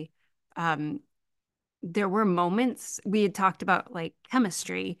say, um, there were moments we had talked about like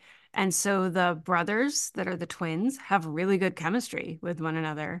chemistry. And so the brothers that are the twins have really good chemistry with one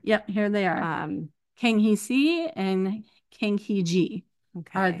another. Yep, here they are. Um, Kang Hee Si and Kang Hee Ji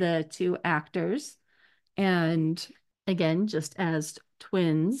are okay. the two actors. And again, just as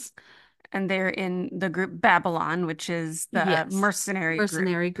twins. And they're in the group Babylon, which is the Yes, mercenary group.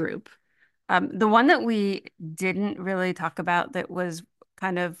 mercenary group. The one that we didn't really talk about that was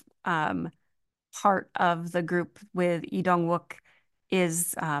kind of part of the group with Lee Dong-wook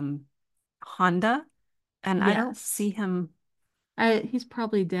is Honda, and I don't Yes. see him. He's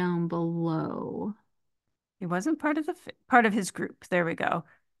probably down below. He wasn't part of the part of his group. There we go.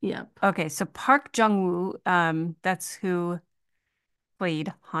 Yep. Okay, so Park Jung-woo, that's who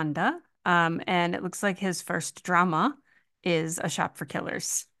played Honda, and it looks like his first drama is A Shop for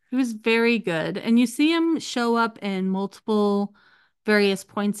Killers. He was very good. And you see him show up in multiple various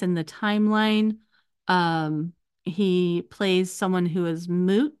points in the timeline. Um, he plays someone who is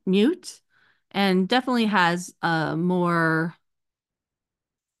mute and definitely has more,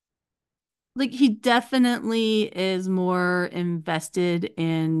 like, he definitely is more invested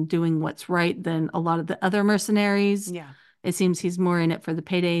in doing what's right than a lot of the other mercenaries. Yeah. It seems he's more in it for the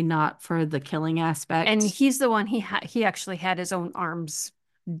payday, not for the killing And aspect. he's the one he actually had his own arms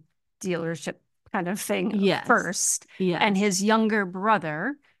dealership kind of thing Yes. first. And Yes. his younger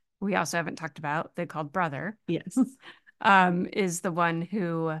brother, we also haven't talked about, they called brother, Yes. is the one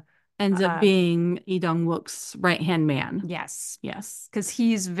who Ends up being Lee Dong-wook's right-hand man. yes, Yes. because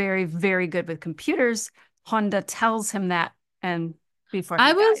he's very, very good with computers. Honda tells him that, and before he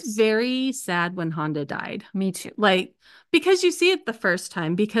I was dies. very sad when Honda died. Me too. Like, because you see it the first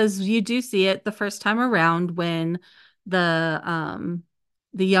time, because you do see it the first time around when the um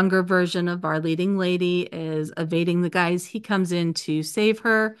the younger version of our leading lady is evading the guys. He comes in to save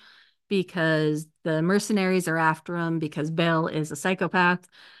her because the mercenaries are after him because Bale is a psychopath.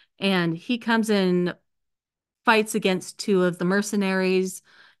 And he comes in, fights against two of the mercenaries,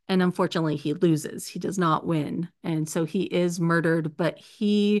 and unfortunately he loses. He does not win, and so he is murdered, but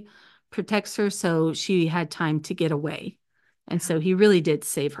he protects her so she had time to get away. And so he really did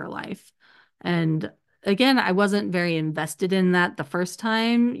save her life. And again, I wasn't very invested in that the first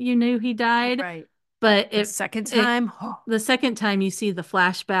time you knew he died, Right. but The second it time, oh, the second time you see the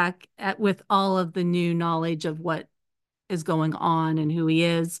flashback with all of the new knowledge of what is going on and who he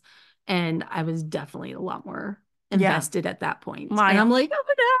is. And I was definitely a lot more yeah. invested at that point. And My, I'm like, oh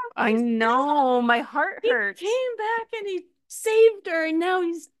no, I know, my heart he hurts. came back and he saved her and now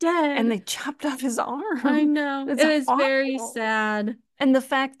he's And dead. they chopped off his I arm. know. It's It was very awful. sad. And the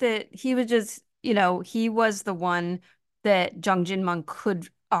fact that he was just, he was the one that Jung Jin-mong could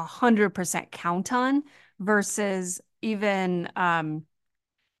 100% count on versus even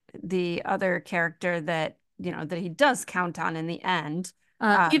the other character that, that he does count on in the end.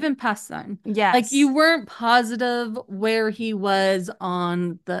 Even past son. Like Yes, you weren't positive where he was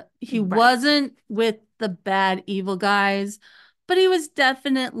he right. wasn't with the bad evil guys, but he was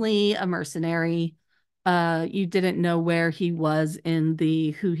definitely a mercenary. You didn't know where he was in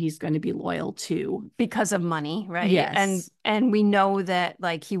the who he's going to be loyal to. Because of money, right? And Yes. and we know that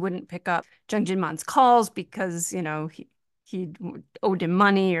like he wouldn't pick up Jung Jin-mon's calls because, he owed him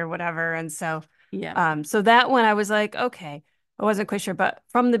money or whatever. And so, Yeah. so that one I was like, okay, I wasn't quite sure, but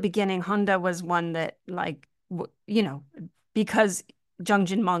from the beginning, Honda was one that like, because Jung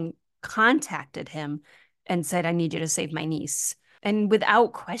Jin Mung contacted him and said, I need you to save my niece. And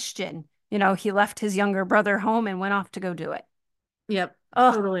without question, he left his younger brother home and went off to go do it. Yep.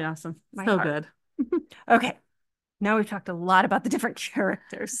 Oh, Totally awesome. my So heart. good. Okay. Now we've talked a lot about the different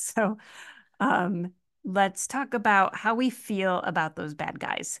characters. So um, let's talk about how we feel about those bad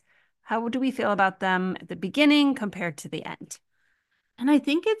guys. How do we feel about them at the beginning compared to the end? And I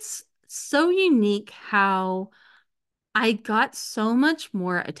think it's so unique how I got so much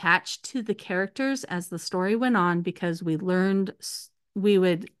more attached to the characters as the story went on because we learned we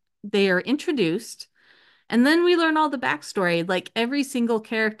would they are introduced and then we learn all the backstory. Like every single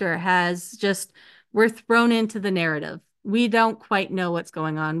character has just we're thrown into the narrative. We don't quite know what's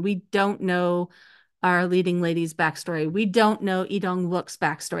going on. We don't know our leading lady's backstory. We don't know Lee Dong-wook's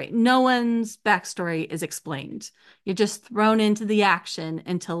backstory. No one's backstory is explained. You're just thrown into the action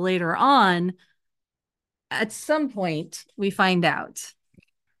until later on at some point we find out.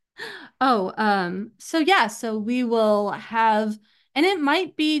 Oh, so yeah, so we will have, and it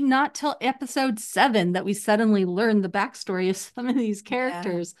might be not till episode 7 that we suddenly learn the backstory of some of these Yeah.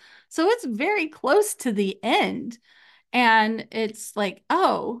 characters. So it's very close to the end. And it's like,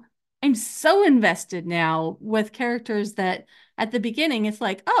 oh, I'm so invested now with characters that at the beginning it's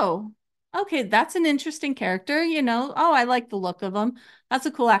like, oh, okay, that's an interesting character, Oh, I like the look of them. That's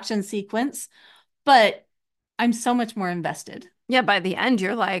a cool action sequence. But I'm so much more invested. Yeah, by the end,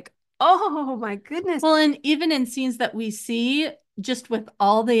 you're like, oh my goodness. Well, and even in scenes that we see, just with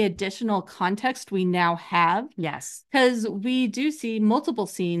all the additional context we now have, Yes. because we do see multiple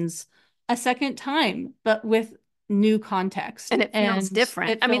scenes a second time, but with new context, And it feels and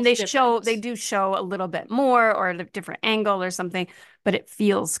different. it I mean, feels they different. do show a little bit more or a different angle or something, but it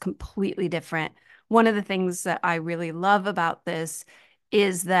feels completely different. One of the things that I really love about this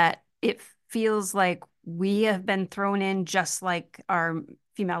is that it feels like we have been thrown in just like our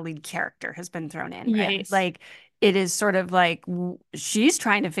female lead character has been thrown in, right? Yes. Like it is sort of like she's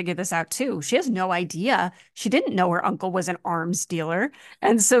trying to figure this out too. She has no idea. She didn't know her uncle was an arms dealer.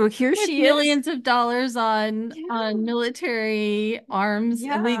 And so here With she is. millions of dollars on Yeah. military arms,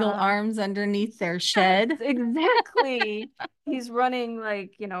 illegal Yeah. arms underneath their Yes, shed. exactly. He's running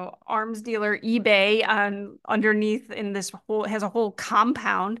like, arms dealer eBay on underneath in this whole has a whole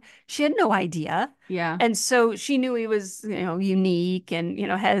compound. She had no idea. Yeah. And so she knew he was, unique and,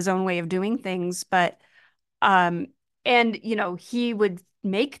 had his own way of doing things, but um, and he would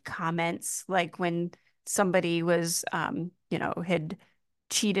make comments like when somebody was had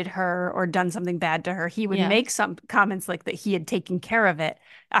cheated her or done something bad to her, he would Yeah. make some comments like that he had taken care of it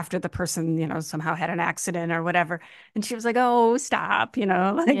after the person, somehow had an accident or whatever. And she was like, "Oh, stop,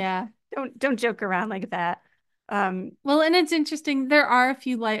 like Yeah. don't joke around like that." Um, Well, and it's interesting. There are a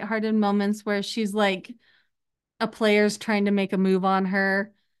few lighthearted moments where she's like, a player's trying to make a move on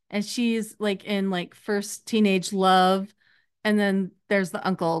her, and she's like in like first teenage love, and then there's the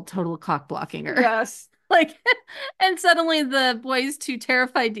uncle total cock blocking her. yes. Like, and suddenly the boy's too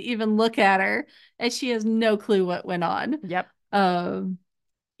terrified to even look at her, and she has no clue what went on. Yep. Um,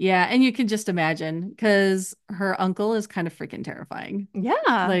 yeah, and you can just imagine because her uncle is kind of freaking terrifying.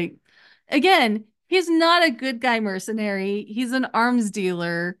 Yeah. Like, again, he's not a good guy mercenary. He's an arms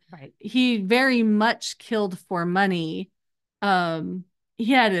dealer. Right. He very much killed for money. Um,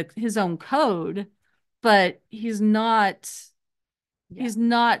 he had his own code, but Yeah. he's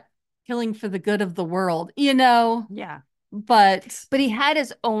not killing for the good of the world. Yeah. But But he had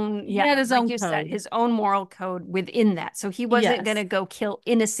his own, he yeah, had his like own you said, code. his own moral code within that. So he wasn't going Yes. to go kill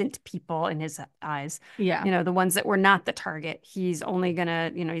innocent people in his eyes, Yeah. the ones that were not the target. He's only going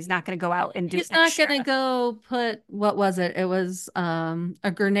to, he's not going to go out and do He's not gonna extra. go put what was it? It was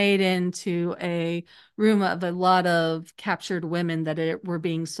a grenade into a room of a lot of captured women that were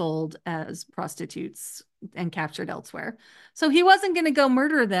being sold as prostitutes and captured elsewhere. So he wasn't gonna go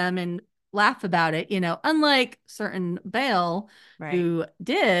murder them and laugh about it, unlike certain Bale Right. who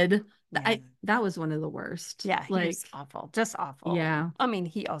did. Yeah. That was one of the worst. Yeah. He Like, was awful, just awful. yeah. I mean,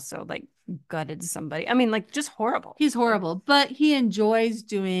 he also like gutted somebody. I mean, like just horrible. He's Like, horrible, but he enjoys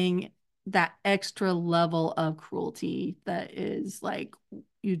doing that extra level of cruelty that is like,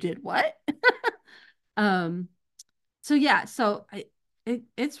 you did what? um, so yeah,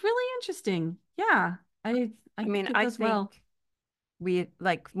 it's really interesting. Yeah, I I think mean, it I does think well. we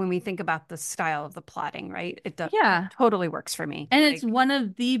like when we think about the style of the plotting, right? It Yeah, totally works for me. and it's Like, one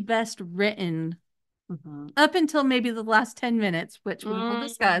of the best written Mhm. up until maybe the last 10 minutes, which we will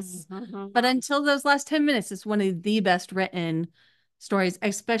discuss. Mhm. But until those last 10 minutes, it's one of the best written stories,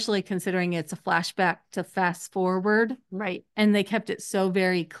 especially considering it's a flashback to fast forward. Right. And they kept it so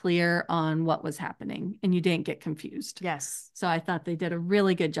very clear on what was happening and you didn't get confused. Yes. So I thought they did a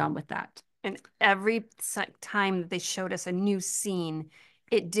really good job with that. And every time that they showed us a new scene,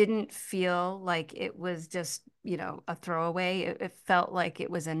 it didn't feel like it was just, a throwaway. It felt like it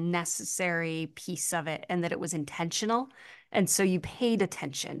was a necessary piece of it and that it was intentional. And so you paid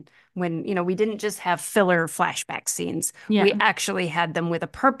attention when, we didn't just have filler flashback scenes. We Yeah. actually had them with a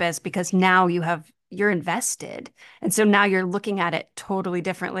purpose because now you're invested. And so now you're looking at it totally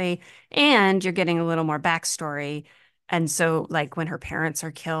differently and you're getting a little more backstory. And so, like, when her parents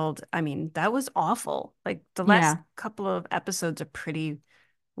are killed, I mean, that was awful. Like, the last Yeah. couple of episodes are pretty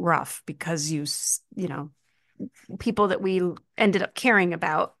rough because people that we ended up caring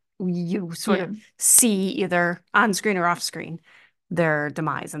about, you sort Yeah. of see either on screen or off screen their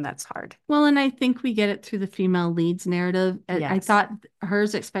demise, and that's hard. Well, and I think we get it through the female leads narrative. I Yes. thought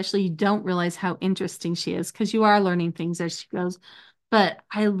hers, especially, you don't realize how interesting she is because you are learning things as she goes. But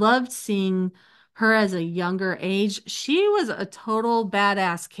I loved seeing her as a younger age. She was a total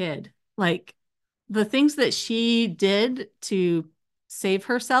badass kid. Like the things that she did to save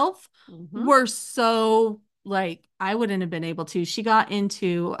herself Hmm. were so like I wouldn't have been able to. She got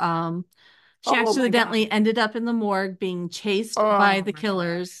into she Oh my God. accidentally ended up in the morgue being chased by Oh the my God.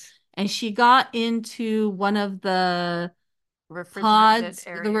 killers and she got into one of the Refrigerated pods, the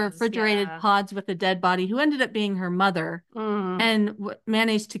areas. refrigerated Yeah. pods with a dead body who ended up being her mother Mm. and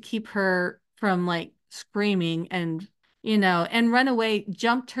managed to keep her from like screaming and and run away,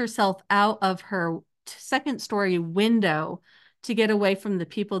 jumped herself out of her second story window to get away from the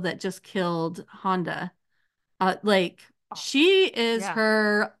people that just killed Honda. Like Awful. she is Yeah,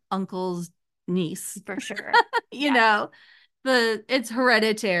 her uncle's niece. for sure. you Yes. know, it's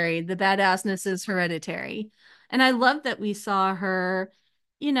hereditary. The badassness is hereditary. And I love that we saw her,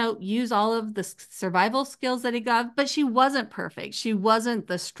 use all of the survival skills that he got, but she wasn't perfect. She wasn't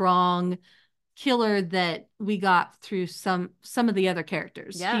the strong killer that we got through some of the other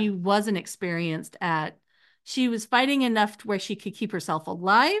characters. Yeah. She wasn't experienced at she was fighting enough to where she could keep herself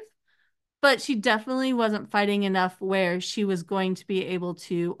alive, but she definitely wasn't fighting enough where she was going to be able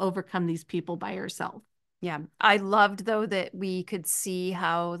to overcome these people by herself. Yeah. I loved, though, that we could see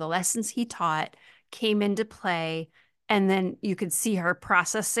how the lessons he taught came into play. And then you could see her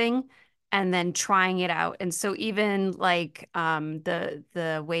processing and then trying it out. And so even like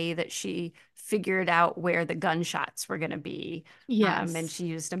the way that she figured out where the gunshots were going to be. And Yes. she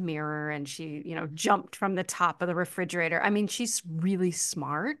used a mirror and she, jumped from the top of the refrigerator. I mean, she's really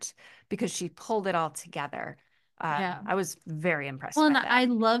smart because she pulled it all together. Yeah. I was very impressed Well, by and that. I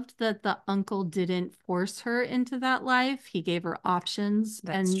loved that the uncle didn't force her into that life. He gave her options,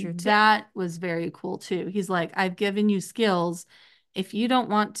 That's true and too. that was very cool too. He's like, I've given you skills. If you don't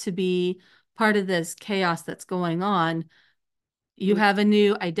want to be part of this chaos that's going on, you You have a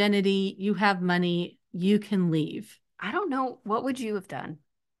new identity, you have money, you can leave. I don't know. What would you have done?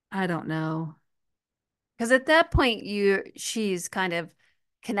 I don't know. Because at that point, she's kind of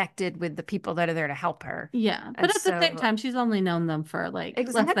connected with the people that are there to help her. Yeah. And But at the same so, time, she's only known them for like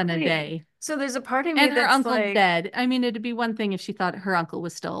less than a exactly. day. So there's a part of me And her that's uncle's like, dead. I mean, it'd be one thing if she thought her uncle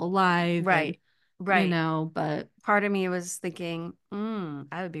was still alive and, right, right. but Part of me was thinking,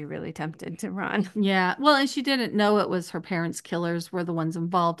 I would be really tempted to run. yeah. Well, and she didn't know it was her parents' killers were the ones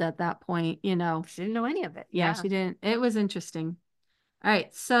involved at that point. She didn't know any of it. Yeah, Yeah. she didn't. It was interesting. All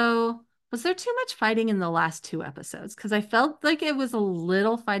right. So, was there too much fighting in the last two episodes? Because I felt like it was a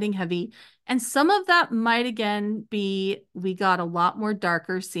little fighting heavy. And some of that might again be we got a lot more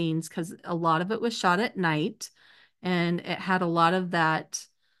darker scenes because a lot of it was shot at night and it had a lot of that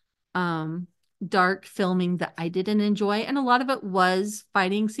um dark filming that I didn't enjoy and a lot of it was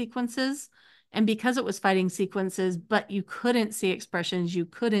fighting sequences and because it was fighting sequences but you couldn't see expressions, you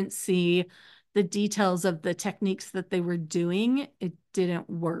couldn't see the details of the techniques that they were doing, it didn't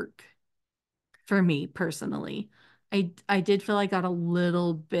work for me personally. I did feel I got a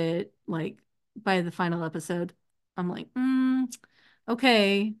little bit like by the final episode I'm like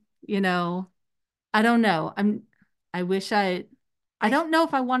okay, you know, I don't know. I wish I I don't know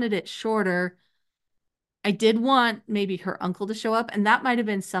if I wanted it shorter. I did want maybe her uncle to show up, and that might have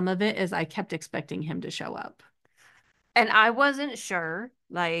been some of it, as I kept expecting him to show up. and I wasn't sure,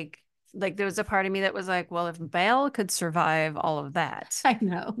 like, like there was a part of me that was like, well, if Bale could survive all of that, I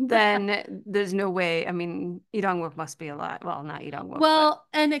know. then there's no way. I mean, Lee Dong-wook must be alive. Well, not Lee Dong-wook, but Well,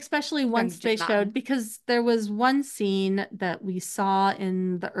 and especially Young once they Jin-man. showed, because there was one scene that we saw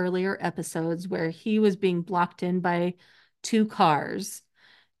in the earlier episodes where he was being blocked in by two cars,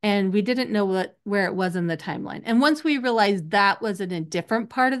 and we didn't know where it was in the timeline. And once we realized that was in a different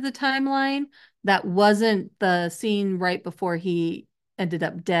part of the timeline, that wasn't the scene right before he ended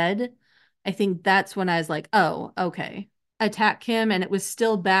up dead. I think that's when I was like, oh, okay. Attack him, and it was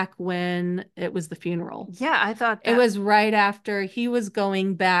still back when it was the funeral. Yeah, I thought It that. was right after he was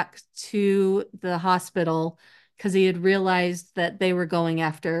going back to the hospital because he had realized that they were going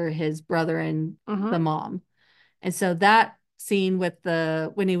after his brother and the Mhm. mom. And so that scene with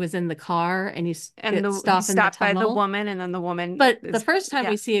the when he was in the car and And gets he stopped in the stopped by the tunnel. woman, and then the woman But the is, first time yeah.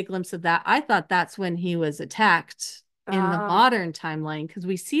 we see a glimpse of that, I thought that's when he was attacked in the Um, modern timeline because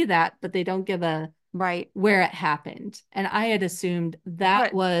we see that, but they don't give a right. where it happened. And I had assumed that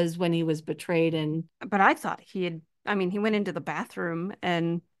But was when he was betrayed and I thought he had. I mean, he went into the bathroom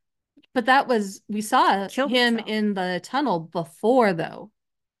and but that was we saw killed him himself. in the tunnel before though.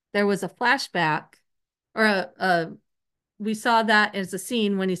 There was a flashback or we saw that as a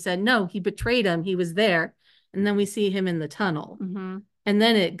scene when he said no, he betrayed him, he was there, and then we see him in the tunnel. Hmm. And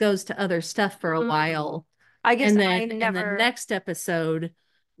then it goes to other stuff for a Mm. while. I guess And I then in the never. next episode,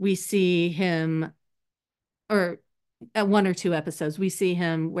 we see him or at one or two episodes, we see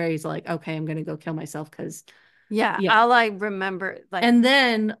him where he's like, okay, I'm gonna go kill myself because Yeah, yeah. all I remember, like, And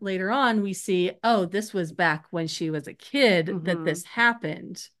then later on, we see, oh, this was back when she was a kid that hmm, this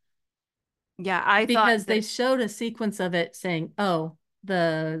happened yeah, I thought because they that. showed a sequence of it saying, oh,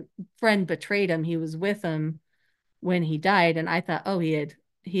 the friend betrayed him. He was with him when he died. And I thought, oh,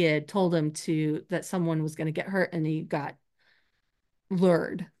 he had told him to that someone was going to get hurt and he got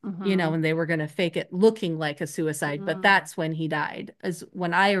lured, Hmm. and they were going to fake it looking like a suicide. But Mm. that's when he died, is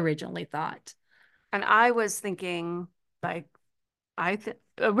when I originally thought. And I was thinking, like,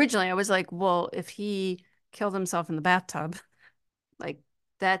 originally I was like, well, if he killed himself in the bathtub, like,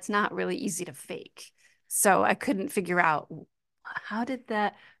 that's not really easy to fake. So I couldn't figure out how did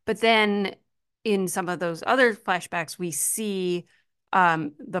that. But then in some of those other flashbacks, we see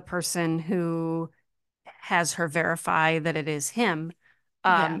the person who has her verify that it is him.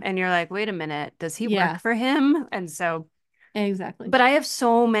 Yeah. And you're like, wait a minute, does he work Yeah, for him? And so, exactly. but I have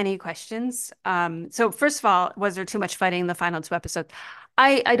so many questions. So first of all, was there too much fighting in the final two episodes?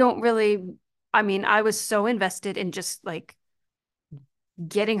 I don't really, I mean, I was so invested in just like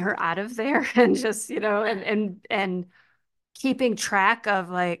getting her out of there and just, and keeping track of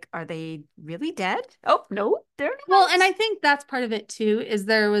like, are they really dead? Oh, no, they're Well, and not. I think that's part of it too, is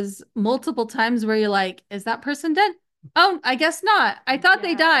there was multiple times where you're like, is that person dead? Oh, I guess not. I thought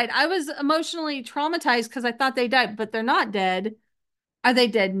they Yeah. died. I was emotionally traumatized because I thought they died, but they're not dead. Are they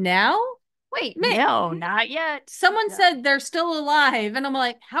dead now? Wait, Man, no, not yet. someone No. said they're still alive. And I'm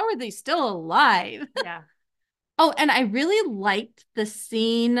like, how are they still alive? Yeah. Oh, and I really liked the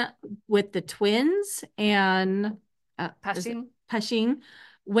scene with the twins and is it Pashin? Pashin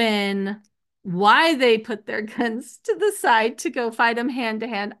when why they put their guns to the side to go fight them hand to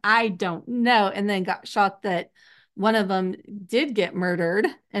hand. I don't know. And then got shocked that one of them did get murdered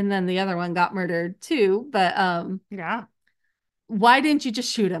and then the other one got murdered too. But Yeah. why didn't you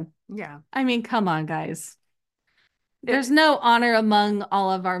just shoot him? Yeah. I mean, come on, guys. There's It, no honor among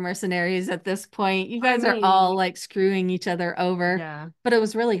all of our mercenaries at this point. You I guys are all mean, like screwing each other over, yeah. but it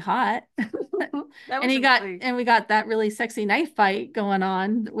was really hot. That And was he a got really and we got that really sexy knife fight going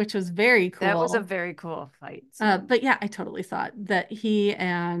on, which was very that was a cool. very cool fight scene. But yeah, I totally thought that he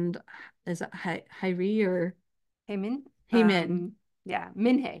and is it Hyri or Heyman? Heymin Yeah,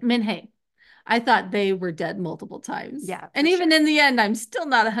 Minhei. Minhei. I thought they were dead multiple times. Yeah, And for even sure. in the end, I'm still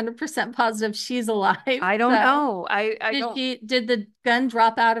not 100% positive she's alive. I don't So know. I don't. did the gun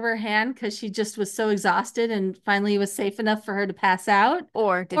drop out of her hand because she just was so exhausted and finally it was safe enough for her to pass out?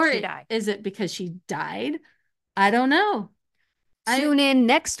 Or did Or she die? is it because she died? I don't know. I Tune in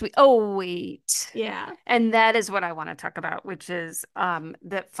next week. Oh, wait. Yeah. And that is what I want to talk about, which is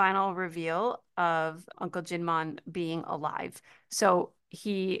the final reveal of Uncle Jinmon being alive. So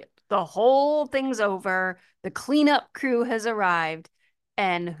the whole thing's over. The cleanup crew has arrived,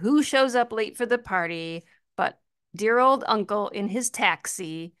 and who shows up late for the party but dear old uncle in his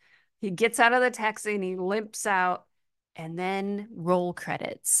taxi. He gets out of the taxi and he limps out, and then roll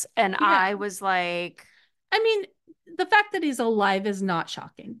credits. And Yeah. I was like, I mean, the fact that he's alive is not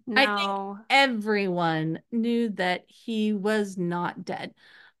shocking. I think no. everyone knew that he was not dead.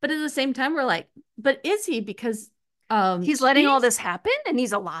 But at the same time, we're like, but is he? Because He's letting all she's this happen and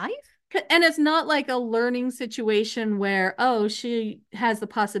he's alive? And it's not like a learning situation where, oh, she has the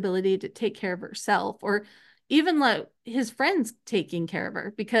possibility to take care of herself or even like his friends taking care of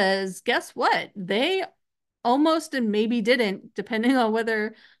her. Because guess what? They almost and maybe didn't, depending on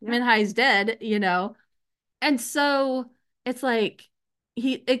whether Yeah. Minhai's dead, you know. And so it's like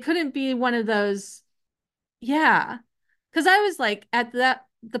it couldn't be one of those, yeah. Because I was like, at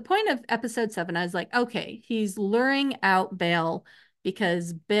the point of episode 7, I was like, okay, he's luring out Bale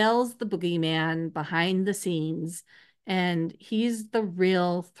because Bale's the boogeyman behind the scenes and he's the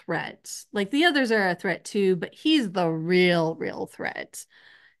real threat. Like the others are a threat too, but he's the real threat.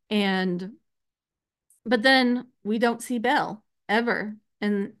 And but then we don't see Belle ever.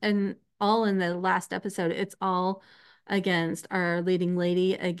 And all in the last episode, it's all against our leading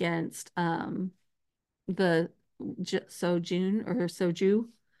lady against the Sojun or Soju,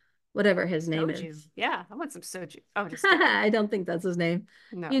 whatever his name Soju. is. Yeah, I want some soju. Oh, just kidding. I don't think that's his name.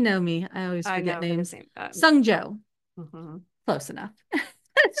 No, You know me, I always I forget know his names. name. Sungjo, Mhm. close enough.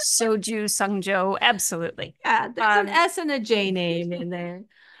 Soju, Sungjo, absolutely. Yeah, there's an Um, S and a J name in there.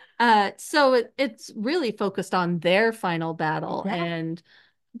 So it's really focused on their final battle. yeah, And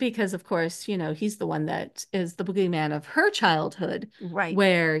because, of course, you know, he's the one that is the boogeyman of her childhood, right.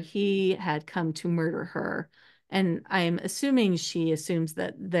 where he had come to murder her. And I'm assuming she assumes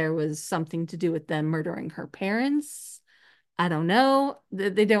that there was something to do with them murdering her parents. I don't know.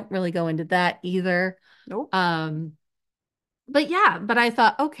 They don't really go into that either. Nope. Um, but yeah, but I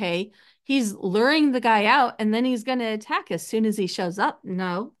thought, okay, he's luring the guy out and then he's going to attack as soon as he shows up.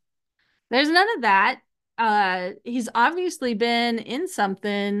 No, there's none of that. He's obviously been in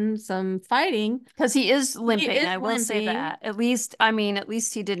something, some fighting. Because he is He limping. is I will say limping. that. At least, I mean, at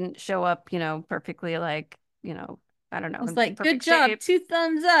least he didn't show up, perfectly like, I don't know, It's in like, good perfect job, shape. 2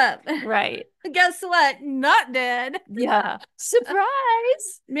 thumbs up. Right. Guess what? Not dead. Yeah.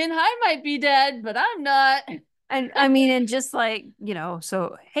 Surprise. Minhai might be dead, but I'm not. And I mean, and just like,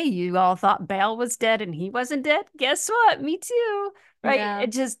 so hey, you all thought Bale was dead and he wasn't dead. Guess what? Me too. Right. Yeah,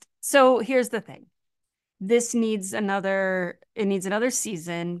 It just, so here's the thing. It needs another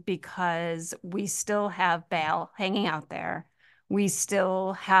season because we still have Bale hanging out there. We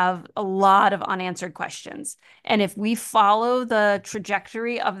still have a lot of unanswered questions. And if we follow the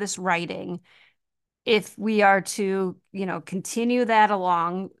trajectory of this writing, if we are to, continue that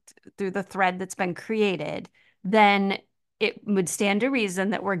along through the thread that's been created, then it would stand to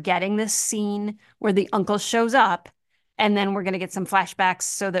reason that we're getting this scene where the uncle shows up, and then we're going to get some flashbacks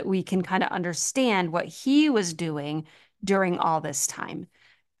so that we can kind of understand what he was doing during all this time.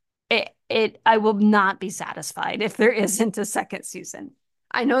 I will not be satisfied if there isn't a second season.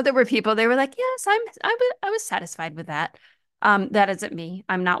 I know there were people, they were like, yes, I was satisfied with that. That isn't me.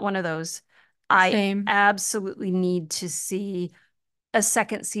 I'm not one of those. I same. absolutely need to see a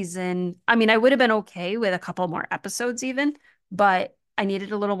second season. I mean, I would have been okay with a couple more episodes even, but I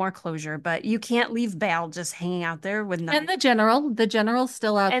needed a little more closure. But you can't leave Bal just hanging out there with And nothing. the general's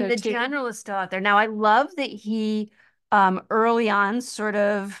still out And there the too. general is still out there. Now, I love that he early on sort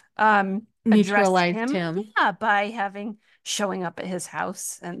of addressed Neutralized him, him. yeah, by having showing up at his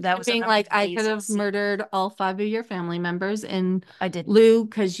house. And that And was an being like, I could amazing have scene. murdered all 5 of your family members. And I didn't. Lou,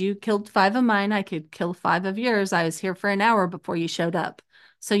 because you killed 5 of mine, I could kill 5 of yours. I was here for an hour before you showed up.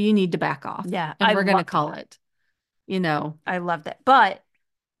 So you need to back off. Yeah, And I we're going to loved call that. it, you know. I loved it. But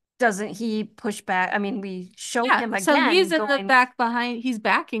doesn't he push back? I mean, we show Yeah. him So he's again in the going, back behind, he's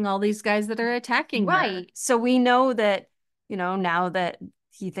backing all these guys that are attacking her. right. So we know that, now that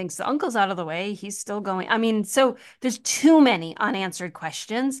he thinks the uncle's out of the way, he's still going. I mean, so there's too many unanswered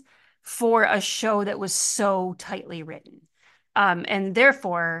questions for a show that was so tightly written. And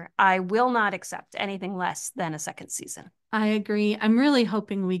therefore, I will not accept anything less than a second season. I agree. I'm really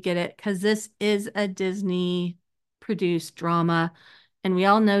hoping we get it because this is a Disney produced drama. And we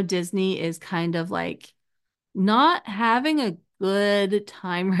all know Disney is kind of like not having a good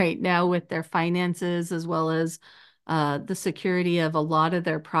time right now with their finances as well as the security of a lot of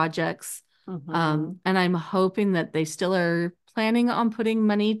their projects. Mhm. And I'm hoping that they still are planning on putting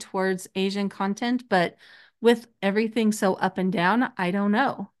money towards Asian content, but with everything so up and down, I don't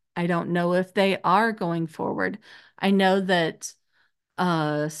know. I don't know if they are going forward. I know that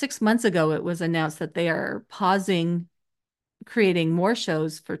 6 months ago it was announced that they are pausing creating more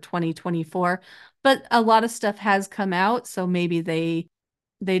shows for 2024, but a lot of stuff has come out, so maybe they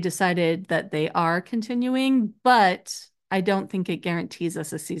decided that they are continuing, but I don't think it guarantees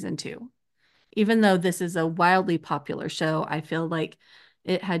us a season 2. Even though this is a wildly popular show, I feel like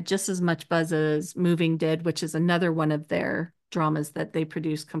it had just as much buzz as Moving did, which is another one of their dramas that they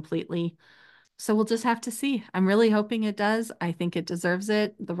produce completely. So we'll just have to see. I'm really hoping it does. I think it deserves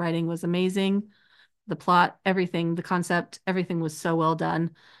it. The writing was amazing. The plot, everything, the concept, everything was so well done.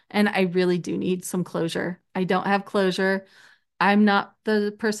 And I really do need some closure. I don't have closure. I'm not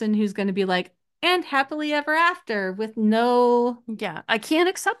the person who's going to be like, and happily ever after with no. Yeah, I can't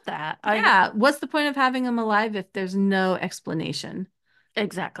accept that. I Yeah. What's the point of having him alive if there's no explanation?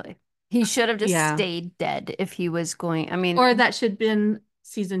 exactly. He should have just Yeah. stayed dead if he was going. I mean, Or that should have been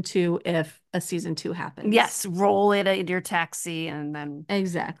season two if a season two happens. yes, roll it in your taxi and then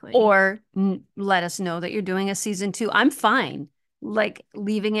Exactly. or let us know that you're doing a season two. I'm fine, like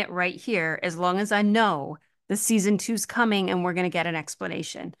leaving it right here as long as I know the season two's coming and we're going to get an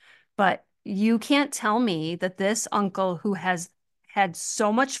explanation. But you can't tell me that this uncle who has had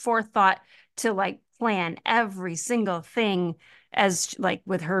so much forethought to like plan every single thing as like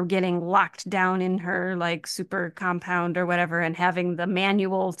with her getting locked down in her like super compound or whatever and having the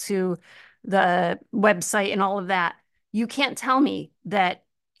manual to the website and all of that. You can't tell me that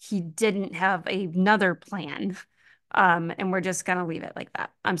he didn't have another plan. And we're just gonna leave it like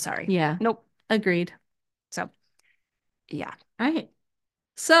that. I'm sorry. Yeah. Nope. Agreed. So yeah. All right.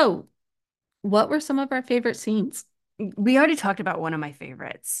 So, what were some of our favorite scenes? We already talked about one of my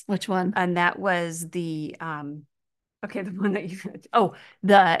favorites, Which one? and that was the okay, the one that you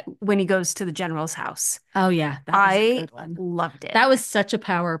the when he goes to the general's house. Oh, yeah, that was a I good one. loved it. That was such a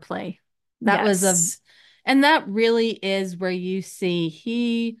power play. That was a, Yes. and that really is where you see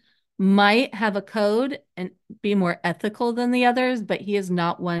he might have a code and be more ethical than the others, but he is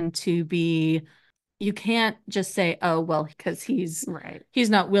not one to be, you can't just say, oh, well, because Right. he's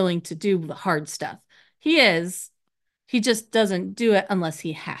not willing to do the hard stuff. He is, he just doesn't do it unless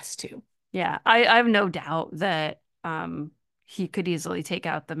he has to. Yeah. I have no doubt that he could easily take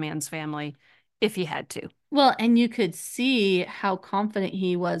out the man's family if he had to. Well, and you could see how confident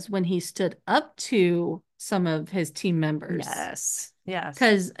he was when he stood up to some of his team members. Yes. Yes.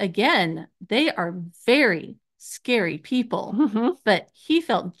 Because again, they are very scary people, Hmm. but he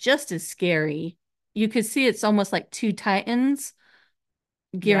felt just as scary. You could see it's almost like two titans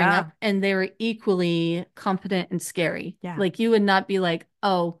gearing Yeah. up, and they were equally competent and scary. Yeah. Like you would not be like,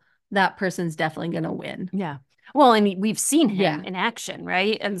 oh, that person's definitely going to win. Yeah. Well, and we've seen him Yeah. in action,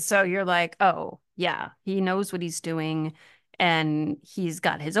 right? And so you're like, oh, yeah, he knows what he's doing and he's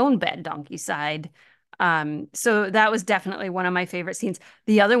got his own bad donkey side. So that was definitely one of my favorite scenes.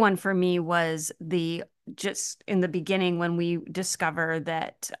 The other one for me was the just in the beginning when we discover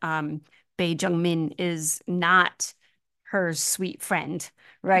that Bae Jung Min is not her sweet friend,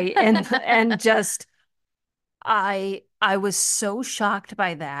 right? And just I was so shocked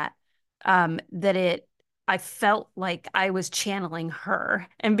by that that I felt like I was channeling her.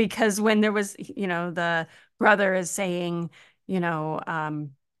 And because when there was, the brother is saying, you know,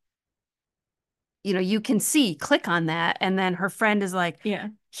 um, you can see, click on that. And then her friend is like, Yeah.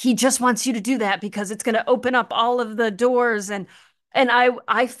 he just wants you to do that because it's going to open up all of the doors. And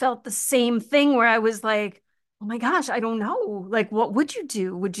I felt the same thing where I was like, oh my gosh, I don't know. Like, what would you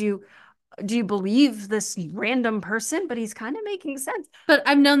do? Do you believe this random person? But he's kind of making sense. But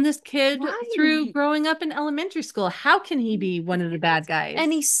I've known this kid through Right. growing up in elementary school. How can he be one of the bad And guys?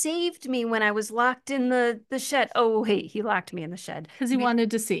 he saved me when I was locked in the shed. Oh, hey, he locked me in the shed. Because he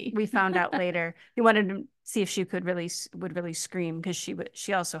wanted to see. We found out later. He wanted to see if she would really scream because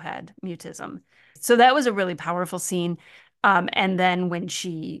she also had mutism. So that was a really powerful scene. And then when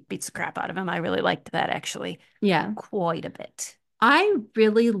she beats the crap out of him, I really liked that actually Yeah. quite a bit. I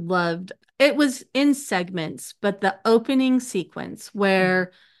really loved it was in segments, but the opening sequence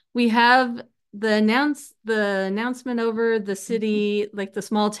where we have the announcement over the city, like the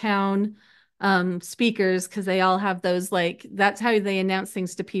small town speakers, because they all have those like that's how they announce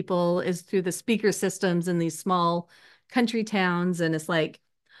things to people is through the speaker systems in these small country towns. And it's like,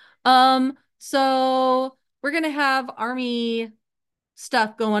 so we're gonna have army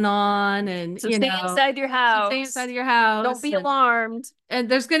stuff going on and So stay inside your so stay inside house. of your Don't house be alarmed. and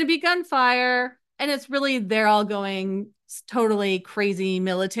there's going to be gunfire and it's really they're all going totally crazy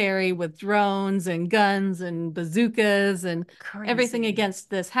military with drones and guns and bazookas and everything Crazy. against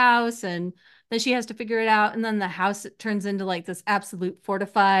this house and then she has to figure it out and then the house turns into like this absolute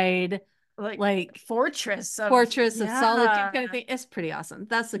fortified Like like fortress of fortress of solitude yeah. kind of thing. It's pretty awesome.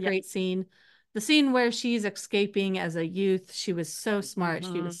 That's a Yeah. great scene. The scene where she's escaping as a youth, she was so smart.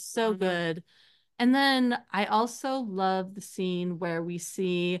 She Mhm. was so good. And then I also love the scene where we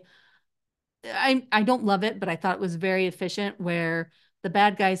see I don't love it, but I thought it was very efficient where the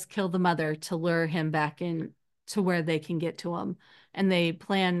bad guys kill the mother to lure him back in to where they can get to him. And they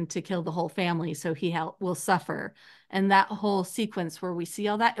plan to kill the whole family so will suffer. and that whole sequence where we see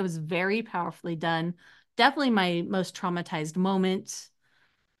all that, it was very powerfully done. Definitely my most traumatized moment.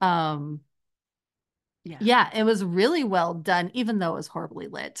 Um, Yeah. yeah, it was really well done, even though it was horribly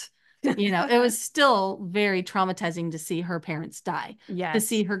lit. It was still very traumatizing to see her parents die, to Yes.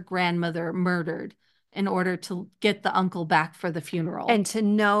 see her grandmother murdered in order to get the uncle back for the funeral. And to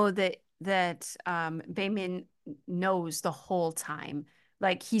know that Bayman knows the whole time,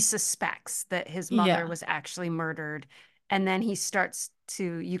 like he suspects that his mother Yeah, was actually murdered, and then he starts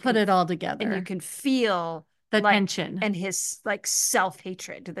to put it all together. you can feel The like tension. and his like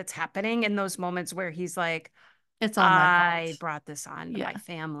self-hatred that's happening in those moments where he's like, It's all my I fault. brought this on to my Yeah.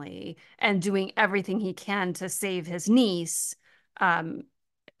 family, and doing everything he can to save his niece. Um,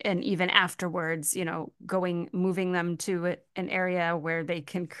 and even afterwards, moving them to an area where they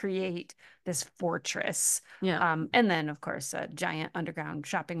can create this fortress. Yeah. And then, of course, a giant underground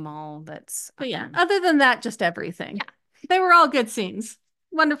shopping mall that's, But yeah, other than that, just everything. yeah. They were all good scenes.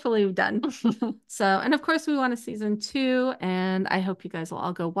 Wonderfully done. So, and of course, we want a season two, and I hope you guys will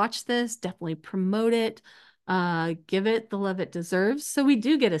all go watch this. Definitely promote it. Give it the love it deserves. So we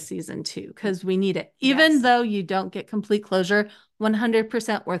do get a season two because we need it. Even Yes. though you don't get complete closure,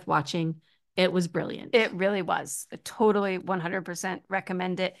 100% worth watching. It was brilliant. It really was. I totally 100%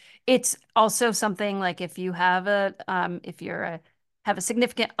 recommend it. It's also something like if you're have a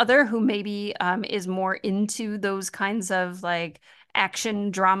significant other who maybe is more into those kinds of like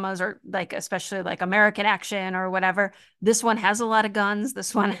action dramas, or like especially like American action or whatever. This one has a lot of guns.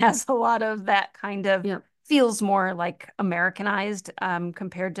 This one has a lot of that kind of, Yep. feels more like Americanized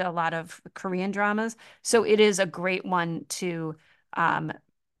compared to a lot of Korean dramas. So it is a great one to um,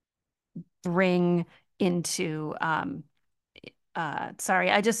 bring into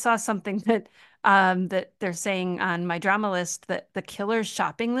sorry, I just saw something that they're saying on my drama list that the killer's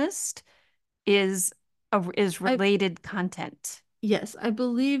shopping list is is I related content. Yes, I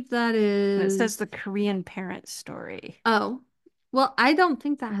believe that And it says is. the Korean parent story. Oh, well, I don't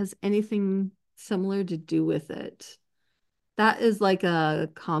think that has anything similar to do with it. That is like a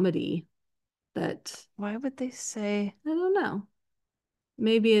comedy that Why would they say I don't know.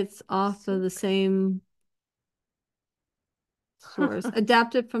 Maybe it's off of the same source.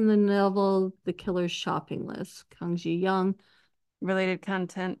 Adapted from the novel The Killer's Shopping List. Kang Ji Young, related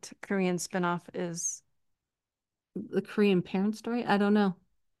content Korean spinoff is the Korean parent story. I don't know.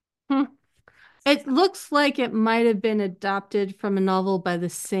 hmm. It looks like it might have been adopted from a novel by the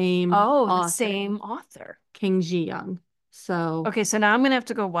same Oh, the author, same author. King Ji Young. So, Okay, so now I'm gonna have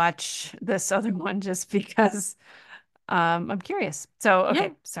to go watch this other one just because I'm curious. So, yeah.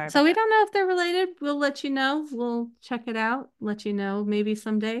 okay, sorry So about we that. don't know if they're related. We'll let you know. We'll check it out, let you know maybe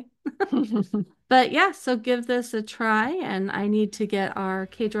someday. But yeah, so give this a try. And I need to get our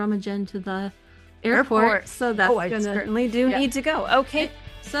K-drama Jen to the airport. Airport. So Oh, that's I gonna, certainly do yeah. need to go. Okay. Okay.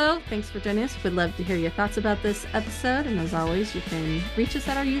 So thanks for joining us. We'd love to hear your thoughts about this episode. And as always, you can reach us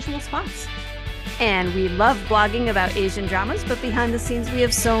at our usual spots. And we love blogging about Asian dramas, but behind the scenes, we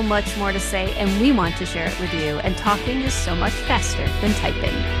have so much more to say, and we want to share it with you. And talking is so much faster than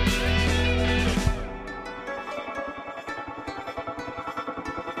typing.